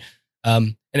knowledge.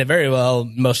 And it very well,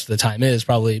 most of the time, is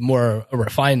probably more a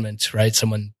refinement, right?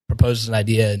 Someone proposes an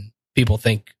idea and people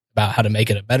think about how to make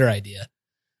it a better idea.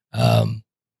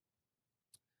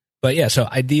 But yeah, so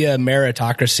idea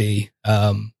meritocracy,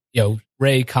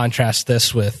 Ray contrasts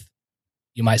this with,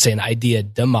 you might say, an idea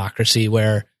democracy,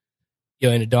 where,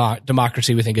 in a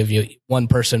democracy, we think of one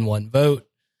person, one vote.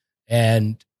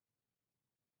 And,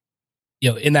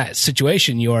 in that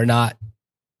situation, you are not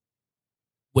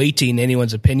weighting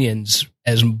anyone's opinions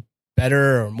as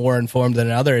better or more informed than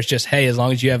another. It's just, hey, as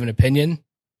long as you have an opinion,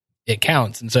 it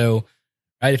counts. And so,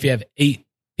 right, if you have 8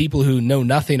 people who know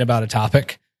nothing about a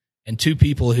topic and 2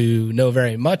 people who know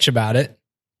very much about it,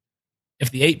 if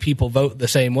the 8 people vote the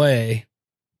same way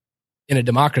in a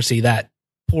democracy, that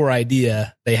poor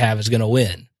idea they have is going to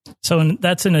win. So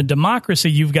that's in a democracy,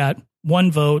 you've got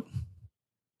one vote,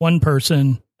 one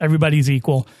person, everybody's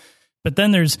equal. But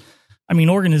then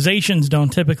organizations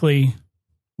don't typically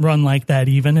run like that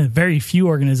even. Very few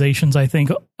organizations, I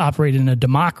think, operate in a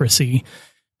democracy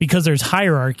because there's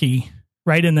hierarchy,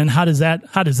 right? And then how does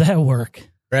that work?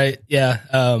 Right. Yeah.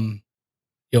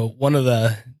 One of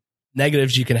the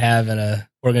negatives you can have in a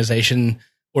organization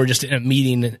or just in a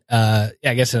meeting, I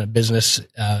guess in a business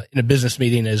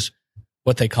meeting, is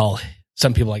what they call,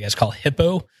 some people I guess call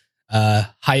HIPPO,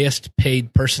 highest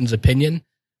paid person's opinion,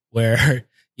 where,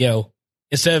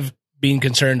 instead of being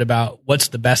concerned about what's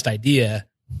the best idea,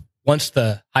 once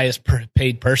the highest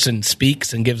paid person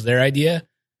speaks and gives their idea,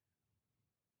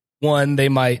 they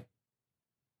might,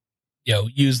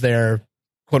 use their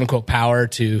quote unquote power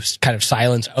to kind of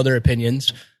silence other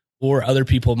opinions, or other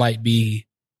people might be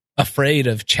afraid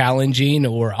of challenging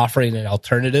or offering an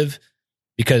alternative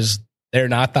because they're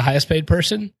not the highest paid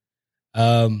person.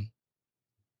 And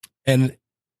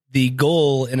the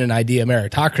goal in an idea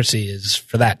meritocracy is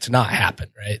for that to not happen,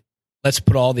 right? Let's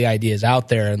put all the ideas out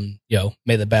there and,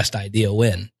 may the best idea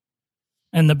win.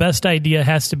 And the best idea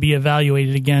has to be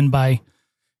evaluated again by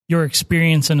your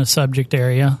experience in a subject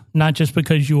area, not just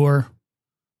because you're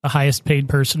the highest paid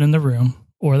person in the room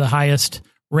or the highest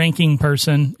ranking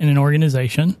person in an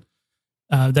organization,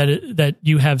 that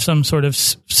you have some sort of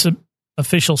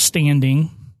official standing,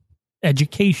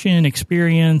 education,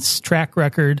 experience, track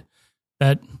record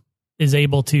that is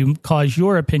able to cause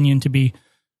your opinion to be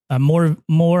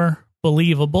more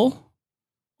believable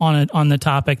on the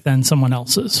topic than someone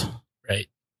else's. Right.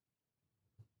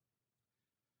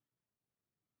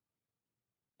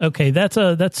 Okay,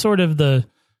 that's sort of a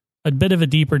bit of a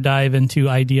deeper dive into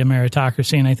idea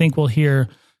meritocracy, and I think we'll hear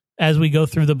as we go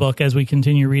through the book, as we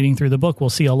continue reading through the book, we'll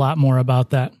see a lot more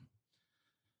about that.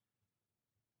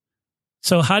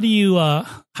 So how do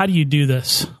you do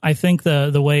this? I think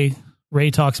the way Ray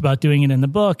talks about doing it in the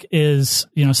book is,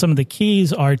 some of the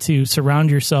keys are to surround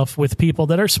yourself with people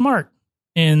that are smart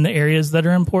in the areas that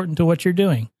are important to what you're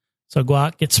doing. So go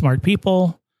out, get smart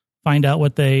people, find out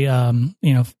what they,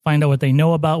 find out what they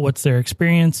know about, what's their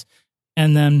experience,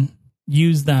 and then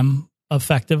use them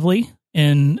effectively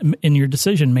in your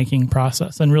decision-making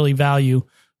process and really value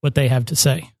what they have to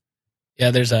say.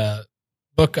 Yeah, there's a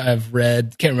book I've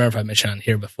read, can't remember if I mentioned it on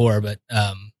here before, but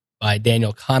by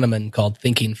Daniel Kahneman called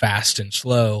Thinking Fast and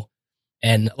Slow.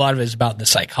 And a lot of it is about the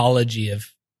psychology of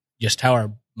just how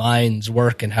our minds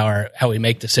work and how we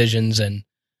make decisions. And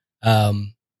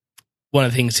one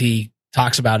of the things he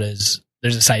talks about is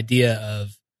there's this idea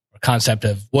of, or concept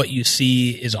of, what you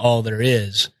see is all there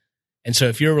is. And so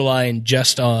if you're relying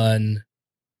just on,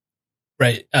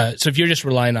 so if you're just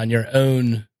relying on your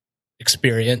own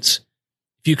experience,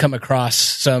 if you come across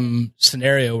some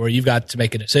scenario where you've got to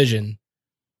make a decision,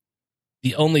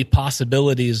 the only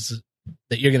possibilities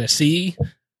that you're going to see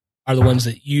are the ones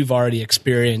that you've already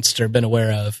experienced or been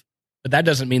aware of. But that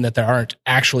doesn't mean that there aren't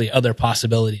actually other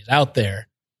possibilities out there.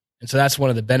 And so that's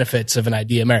one of the benefits of an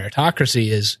idea meritocracy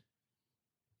is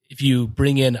if you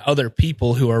bring in other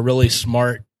people who are really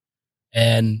smart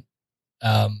and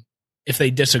if they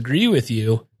disagree with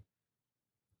you,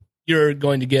 you're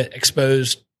going to get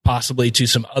exposed possibly to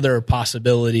some other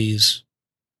possibilities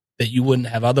that you wouldn't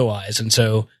have otherwise. And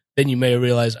so then you may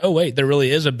realize, oh, wait, there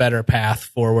really is a better path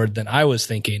forward than I was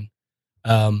thinking.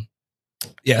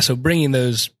 So bringing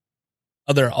those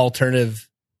other alternative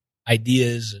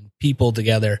ideas and people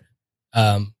together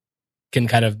can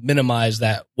kind of minimize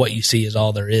that what you see is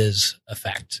all there is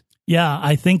effect. Yeah,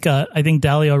 I think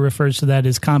Dalio refers to that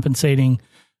as compensating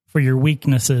for your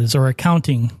weaknesses or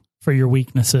accounting for your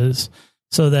weaknesses,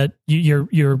 so that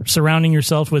you're surrounding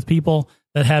yourself with people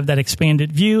that have that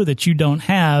expanded view that you don't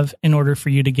have in order for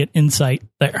you to get insight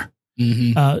there.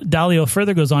 Mm-hmm. Dalio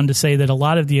further goes on to say that a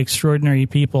lot of the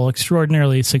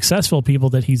extraordinarily successful people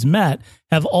that he's met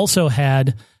have also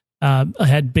had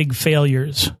big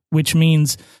failures, which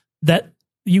means that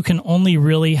you can only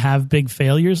really have big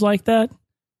failures like that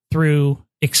through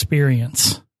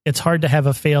experience. It's hard to have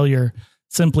a failure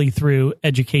simply through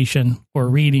education or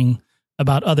reading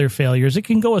about other failures. It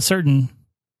can go a certain,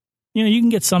 you can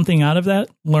get something out of that,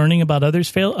 learning about others'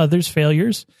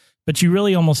 failures, but you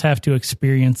really almost have to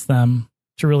experience them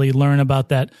to really learn about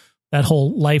that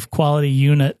whole life quality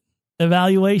unit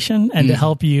evaluation and to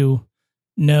help you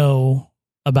know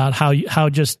about how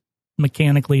just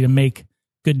mechanically to make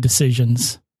good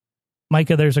decisions.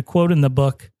 Micah, there's a quote in the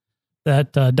book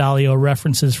that Dalio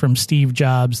references from Steve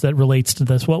Jobs that relates to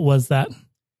this. What was that?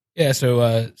 Yeah,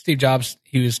 so Steve Jobs,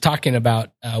 he was talking about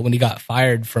when he got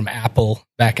fired from Apple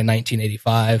back in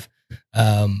 1985.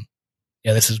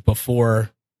 This is before,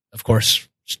 of course,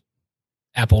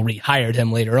 Apple rehired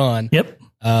him later on. Yep.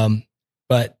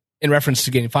 But in reference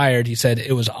to getting fired, he said,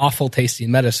 "It was awful tasting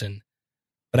medicine,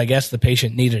 but I guess the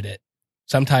patient needed it.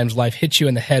 Sometimes life hits you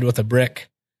in the head with a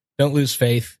brick. Don't lose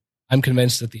faith. I'm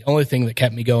convinced that the only thing that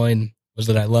kept me going was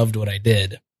that I loved what I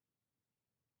did."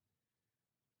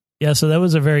 Yeah, so that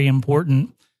was a very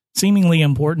seemingly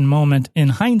important moment in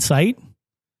hindsight,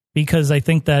 because I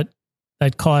think that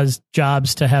caused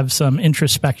Jobs to have some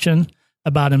introspection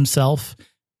about himself,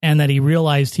 and that he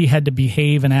realized he had to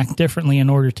behave and act differently in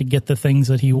order to get the things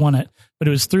that he wanted. But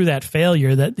it was through that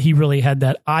failure that he really had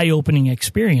that eye-opening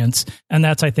experience, and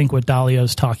that's, I think, what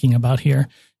Dalio's talking about here,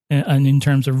 and in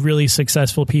terms of really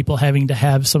successful people having to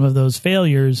have some of those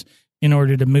failures in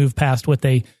order to move past what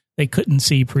they couldn't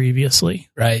see previously.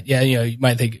 Right. Yeah. You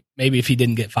might think maybe if he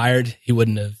didn't get fired, he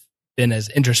wouldn't have been as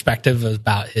introspective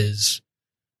about his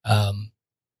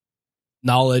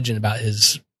knowledge and about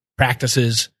his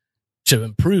practices to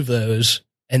improve those.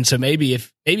 And so maybe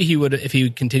if he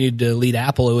continued to lead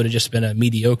Apple, it would have just been a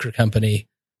mediocre company,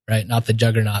 right? Not the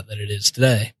juggernaut that it is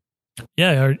today.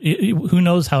 Yeah. Or who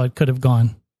knows how it could have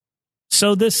gone.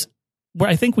 So where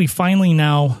I think we finally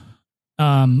now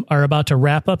are about to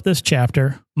wrap up this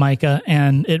chapter, Micah,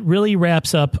 and it really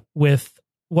wraps up with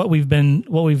what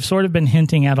we've sort of been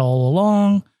hinting at all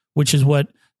along, which is what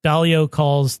Dalio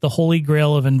calls the holy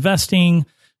grail of investing.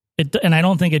 And I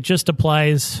don't think it just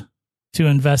applies to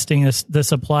investing.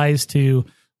 This applies to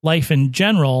life in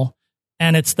general.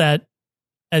 And it's that,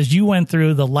 as you went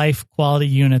through the life quality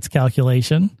units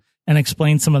calculation and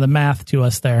explained some of the math to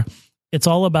us there, it's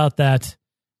all about that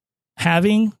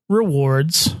having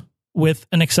rewards with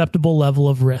an acceptable level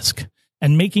of risk,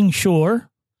 and making sure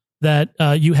that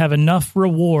you have enough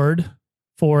reward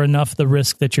for enough the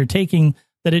risk that you're taking,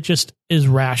 that it just is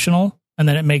rational and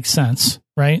that it makes sense,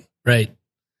 right? Right.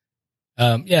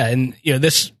 And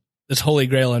this holy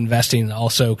grail investing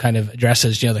also kind of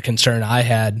addresses the concern I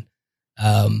had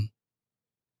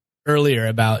earlier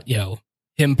about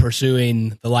him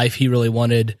pursuing the life he really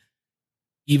wanted,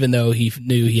 even though he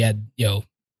knew he had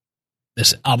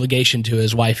this obligation to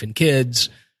his wife and kids.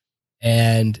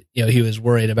 And, he was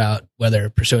worried about whether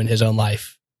pursuing his own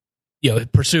life,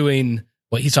 pursuing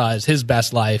what he saw as his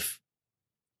best life,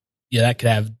 that could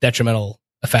have detrimental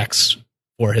effects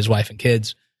for his wife and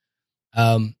kids.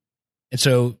 And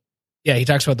so, yeah, he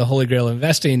talks about the holy grail of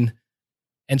investing.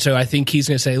 And so I think he's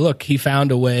going to say, look, he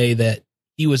found a way that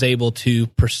he was able to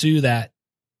pursue that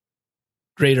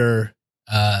greater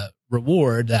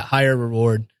reward, that higher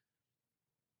reward,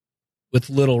 with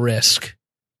little risk.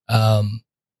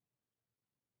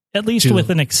 At least with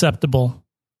an acceptable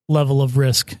level of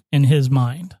risk in his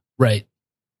mind. Right.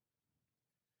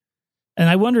 And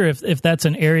I wonder if that's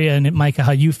an area, and Micah,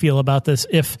 how you feel about this,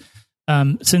 if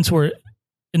since we're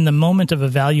in the moment of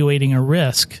evaluating a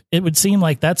risk, it would seem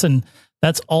like that's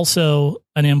also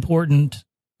an important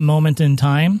moment in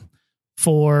time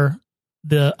for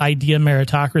the idea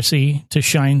meritocracy to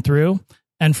shine through,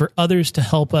 and for others to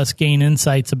help us gain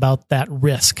insights about that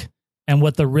risk and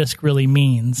what the risk really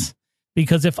means.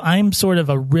 Because if I'm sort of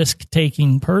a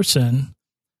risk-taking person,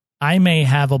 I may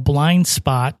have a blind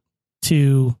spot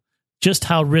to just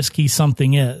how risky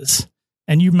something is.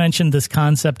 And you mentioned this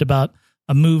concept about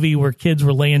a movie where kids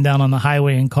were laying down on the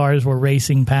highway and cars were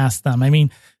racing past them. I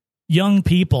mean, young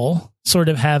people sort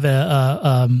of have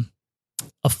a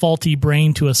faulty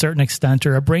brain to a certain extent,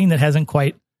 or a brain that hasn't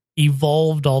quite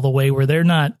evolved all the way where they're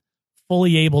not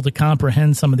fully able to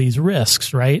comprehend some of these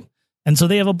risks, right? And so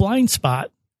they have a blind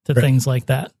spot to things like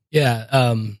that.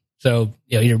 Yeah. So,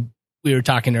 we were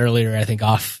talking earlier, I think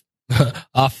off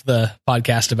the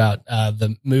podcast about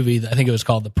the movie. I think it was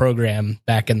called The Program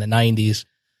back in the 90s.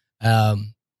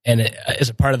 And as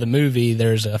a part of the movie,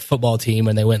 there's a football team,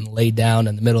 and they went and laid down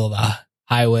in the middle of the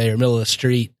highway or middle of the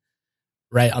street,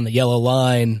 right on the yellow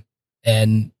line.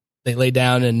 And they laid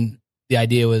down, and the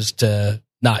idea was to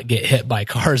not get hit by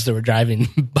cars that were driving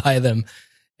by them.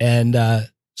 And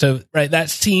so, right, that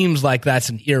seems like that's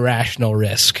an irrational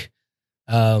risk.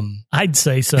 I'd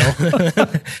say so.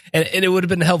 and it would have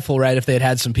been helpful, right, if they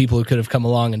had some people who could have come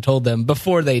along and told them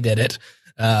before they did it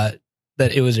that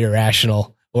it was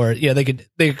irrational, or they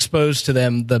exposed to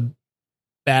them the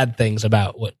bad things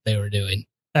about what they were doing.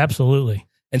 Absolutely.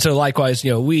 And so likewise,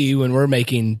 when we're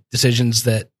making decisions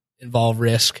that involve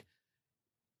risk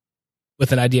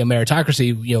with an idea of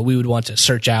meritocracy, we would want to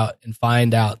search out and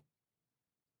find out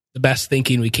the best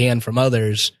thinking we can from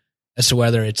others as to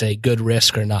whether it's a good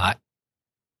risk or not.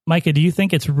 Micah, do you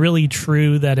think it's really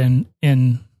true that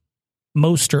in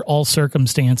most or all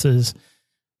circumstances,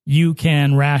 you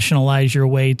can rationalize your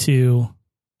way to,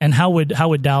 and how would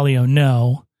Dalio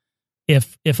know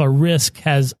if a risk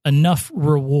has enough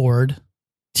reward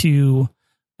to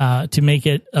make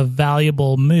it a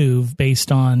valuable move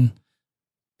based on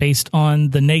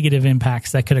the negative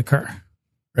impacts that could occur?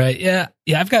 Right. Yeah.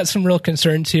 I've got some real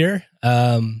concerns here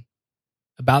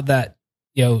about that.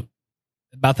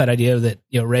 About that idea that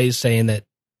Ray's saying that,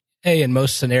 hey, in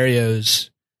most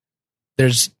scenarios,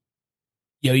 there's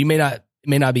it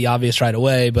may not be obvious right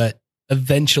away, but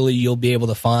eventually you'll be able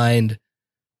to find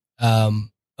a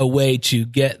way to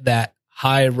get that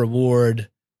high reward,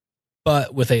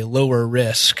 but with a lower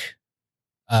risk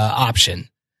option.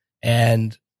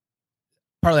 And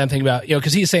partly I'm thinking about,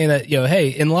 because he's saying that, hey,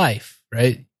 in life,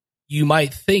 right, you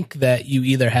might think that you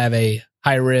either have a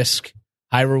high risk,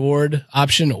 high reward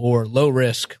option or low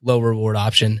risk, low reward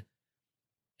option.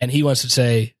 And he wants to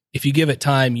say, if you give it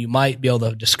time, you might be able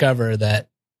to discover that,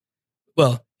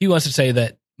 he wants to say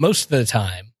that most of the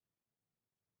time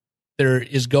there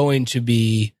is going to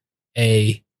be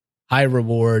a high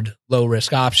reward, low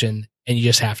risk option, and you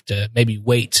just have to maybe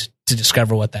wait to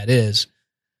discover what that is.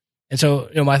 And so,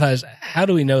 my thought is, how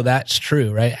do we know that's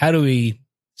true, right? How do we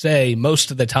say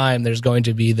most of the time there's going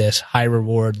to be this high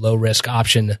reward, low risk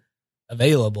option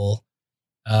available?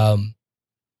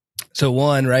 So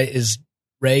one, right, is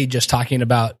Ray just talking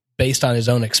about based on his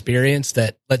own experience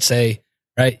that, let's say,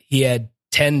 right, he had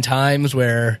 10 times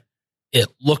where it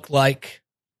looked like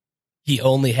he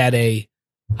only had a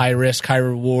high risk, high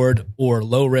reward or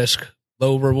low risk,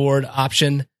 low reward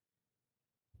option.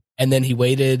 And then he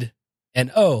waited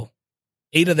and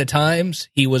 8 of the times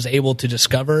he was able to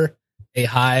discover a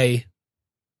high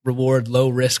reward, low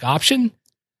risk option.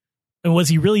 And was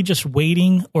he really just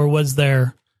waiting, or was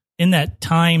there, in that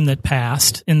time that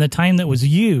passed, in the time that was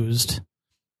used,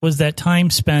 was that time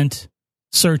spent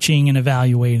searching and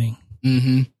evaluating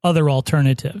other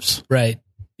alternatives? Right.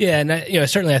 Yeah. And,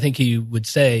 certainly I think he would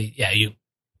say,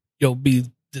 you'll be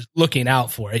looking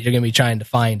out for it. You're going to be trying to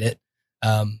find it.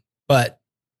 But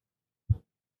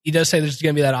he does say there's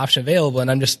going to be that option available. And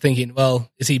I'm just thinking,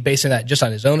 is he basing that just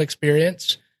on his own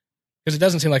experience? Because it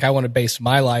doesn't seem like I want to base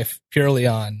my life purely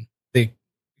on the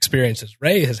experiences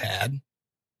Ray has had.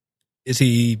 Is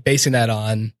he basing that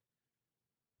on,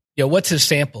 what's his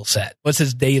sample set? What's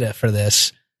his data for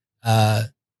this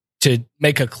to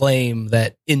make a claim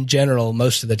that in general,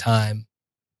 most of the time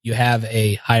you have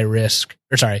a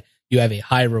you have a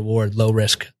high reward, low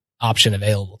risk option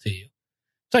available to you.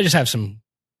 So I just have some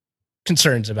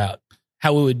concerns about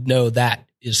how we would know that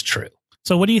is true.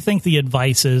 So what do you think the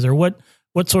advice is, or what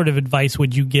sort of advice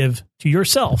would you give to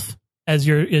yourself as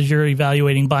you're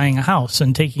evaluating buying a house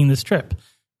and taking this trip?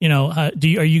 Are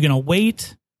you going to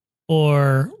wait,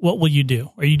 or what will you do?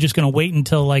 Are you just going to wait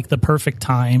until like the perfect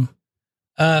time?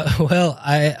 Well,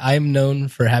 I'm known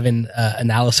for having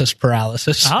analysis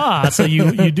paralysis. So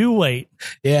you do wait.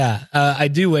 Yeah, I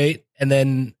do wait, and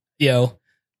then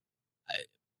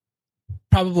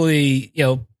probably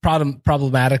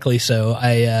problematically so,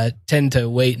 I tend to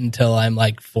wait until I'm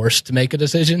like forced to make a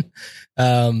decision.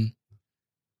 And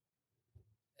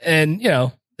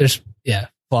there's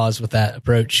flaws with that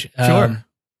approach. Sure.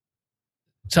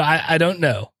 So I don't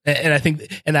know, and I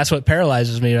think, and that's what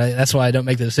paralyzes me. Right? That's why I don't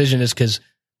make the decision, is because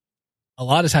a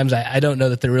lot of times I don't know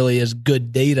that there really is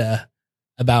good data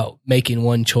about making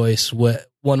one choice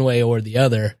one way or the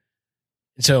other.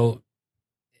 And so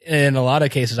in a lot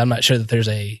of cases, I'm not sure that there's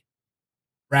a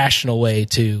rational way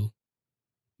to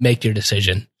make your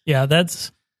decision. Yeah,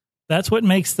 that's what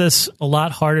makes this a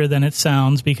lot harder than it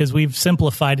sounds, because we've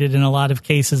simplified it in a lot of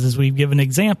cases as we've given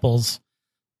examples.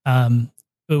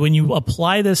 But when you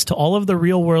apply this to all of the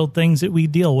real world things that we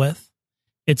deal with,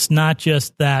 it's not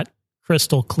just that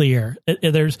crystal clear.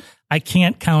 I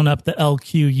can't count up the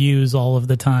LQUs all of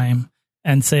the time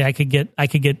and say I could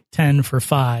get 10 for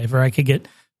 5, or I could get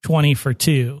 20 for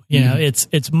 2.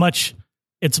 It's much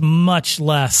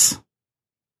less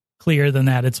clear than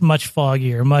that. It's much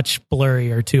foggier, much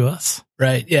blurrier to us.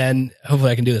 Right. Yeah. And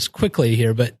hopefully I can do this one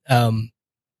of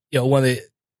the,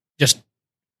 just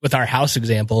with our house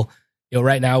example,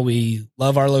 right now we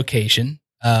love our location.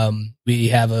 We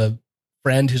have a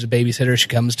friend who's a babysitter. She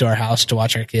comes to our house to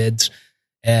watch our kids.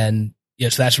 And so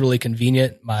that's really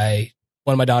convenient. One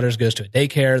of my daughters goes to a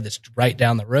daycare that's right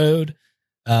down the road.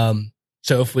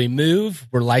 So if we move,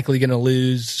 we're likely going to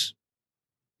lose.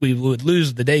 We would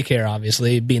lose the daycare,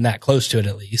 obviously, being that close to it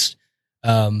at least.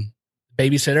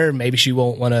 Babysitter, maybe she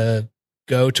won't want to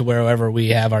go to wherever we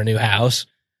have our new house.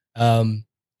 And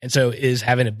so is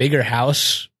having a bigger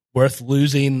house worth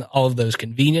losing all of those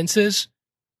conveniences?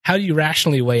 How do you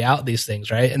rationally weigh out these things,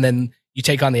 right? And then you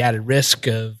take on the added risk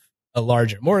of a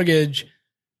larger mortgage.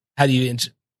 How do you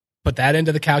put that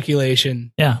into the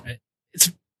calculation? Yeah.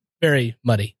 It's very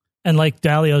muddy. And like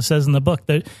Dalio says in the book,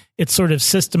 that it's sort of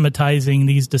systematizing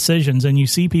these decisions. And you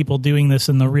see people doing this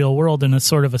in the real world in a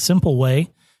sort of a simple way,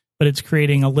 but it's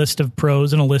creating a list of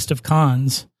pros and a list of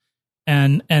cons.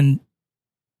 And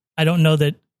I don't know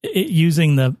that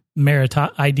using the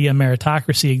idea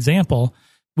meritocracy example,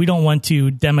 we don't want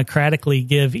to democratically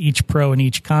give each pro and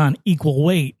each con equal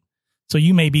weight. So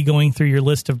you may be going through your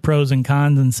list of pros and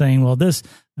cons and saying, well, this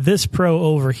pro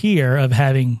over here of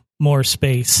having more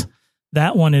space,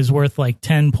 that one is worth like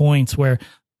 10 points, where,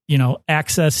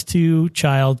 access to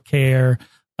childcare,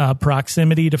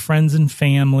 proximity to friends and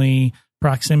family,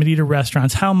 proximity to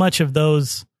restaurants, how much of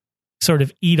those sort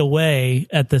of eat away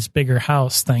at this bigger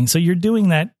house thing. So you're doing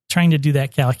that, trying to do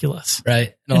that calculus.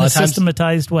 Right. And in a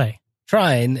systematized way.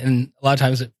 Trying, and a lot of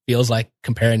times it feels like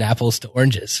comparing apples to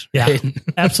oranges. Right? Yeah,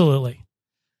 absolutely.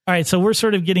 All right, so we're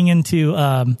sort of getting into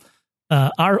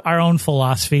our own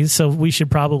philosophies, so we should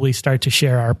probably start to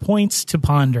share our points to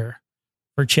ponder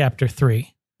for Chapter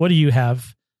 3. What do you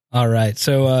have? All right,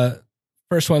 so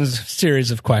first one's a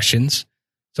series of questions.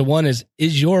 So one is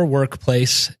your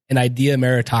workplace an idea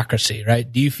meritocracy, right?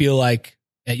 Do you feel like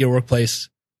at your workplace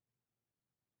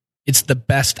it's the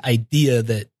best idea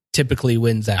that typically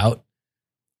wins out?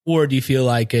 Or do you feel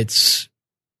like it's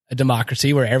a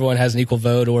democracy where everyone has an equal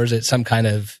vote, or is it some kind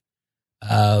of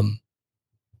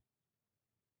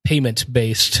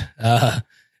payment-based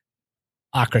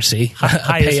ocracy,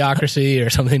 payocracy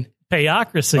or something?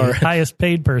 Payocracy, or highest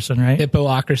paid person, right?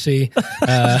 Hippocracy.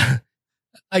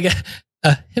 I guess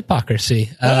hypocrisy.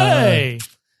 Hey!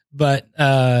 But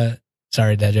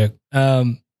sorry, dad joke.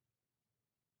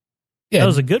 Yeah, that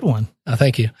was a good one. Oh,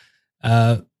 thank you.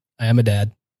 I am a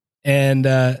dad. And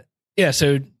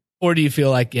so, or do you feel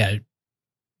like,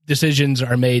 decisions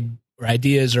are made, or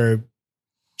ideas are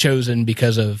chosen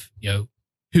because of,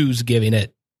 who's giving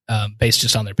it, based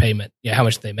just on their payment, how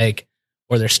much they make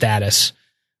or their status.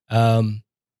 So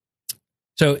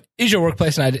is your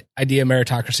workplace an idea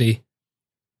meritocracy?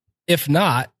 If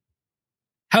not,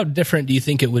 how different do you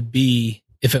think it would be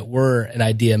if it were an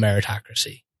idea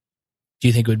meritocracy? Do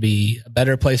you think it would be a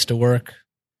better place to work?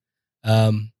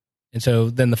 And so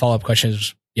then the follow-up question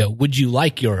is, would you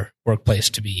like your workplace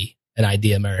to be an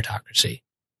idea meritocracy?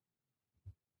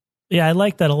 Yeah, I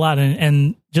like that a lot.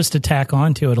 And just to tack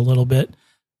onto it a little bit,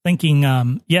 thinking,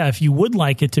 if you would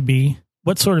like it to be,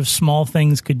 what sort of small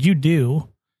things could you do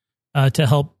to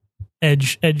help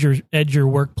edge your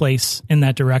workplace in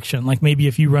that direction? Like maybe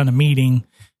if you run a meeting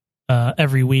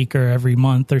every week or every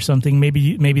month or something,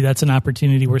 maybe that's an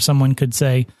opportunity where someone could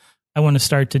say, I want to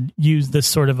start to use this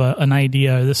sort of an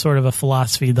idea, or this sort of a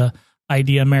philosophy, the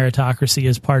idea of meritocracy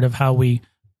as part of how we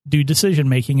do decision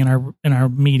making in our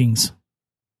meetings.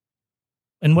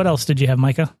 And what else did you have,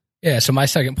 Micah? Yeah, so my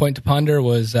second point to ponder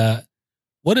was,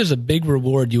 what is a big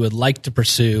reward you would like to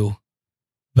pursue,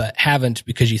 but haven't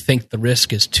because you think the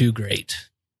risk is too great?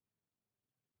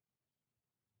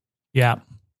 Yeah.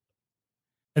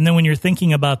 And then when you're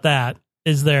thinking about that,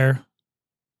 is there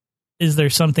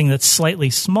something that's slightly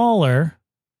smaller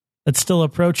that still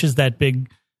approaches that big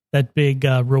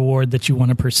reward that you want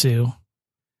to pursue,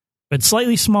 but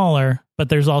slightly smaller, but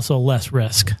there's also less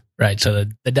risk? Right. So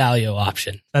the Dalio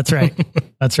option. That's right.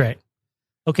 That's right.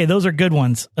 Okay. Those are good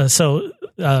ones. So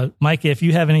Micah, if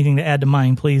you have anything to add to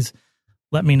mine, please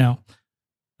let me know.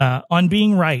 On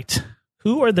being right,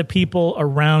 who are the people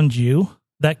around you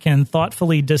that can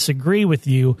thoughtfully disagree with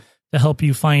you to help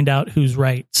you find out who's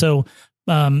right? So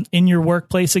in your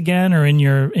workplace again, or in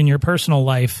your personal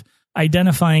life,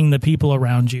 identifying the people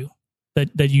around you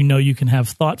that you can have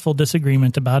thoughtful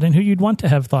disagreement about, and who you'd want to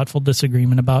have thoughtful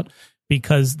disagreement about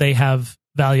because they have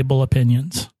valuable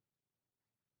opinions.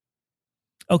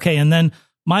 Okay, and then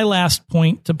my last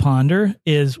point to ponder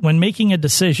is when making a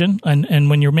decision, and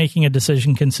when you're making a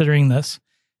decision considering this,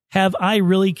 have I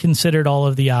really considered all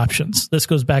of the options? This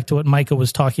goes back to what Micah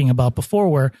was talking about before,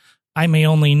 where I may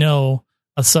only know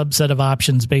a subset of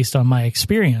options based on my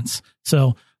experience.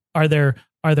 So are there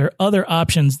other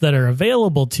options that are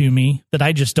available to me that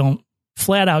I just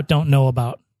flat out don't know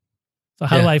about? So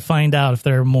how do I find out if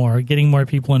there are more, getting more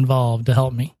people involved to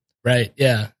help me? Right.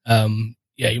 Yeah.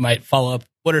 You might follow up.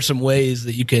 What are some ways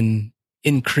that you can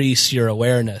increase your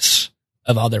awareness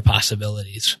of other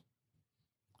possibilities?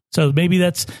 So maybe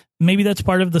that's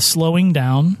part of the slowing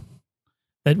down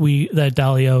that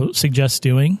Dalio suggests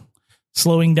doing.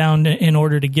 Slowing down in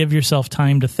order to give yourself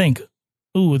time to think,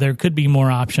 ooh, there could be more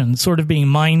options, sort of being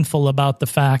mindful and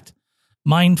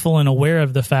aware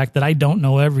of the fact that I don't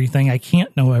know everything. I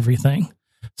can't know everything.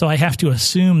 So I have to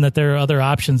assume that there are other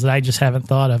options that I just haven't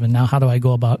thought of. And now how do I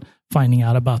go about finding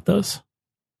out about those?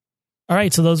 All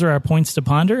right. So those are our points to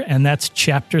ponder. And that's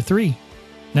chapter 3.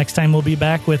 Next time we'll be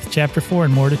back with chapter 4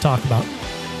 and more to talk about.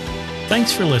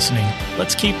 Thanks for listening.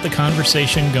 Let's keep the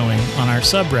conversation going on our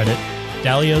subreddit,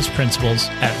 Dalio's Principles,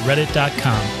 at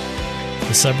reddit.com.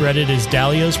 The subreddit is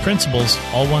Dalio's Principles,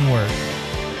 all one word.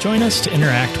 Join us to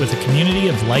interact with a community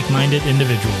of like-minded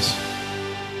individuals.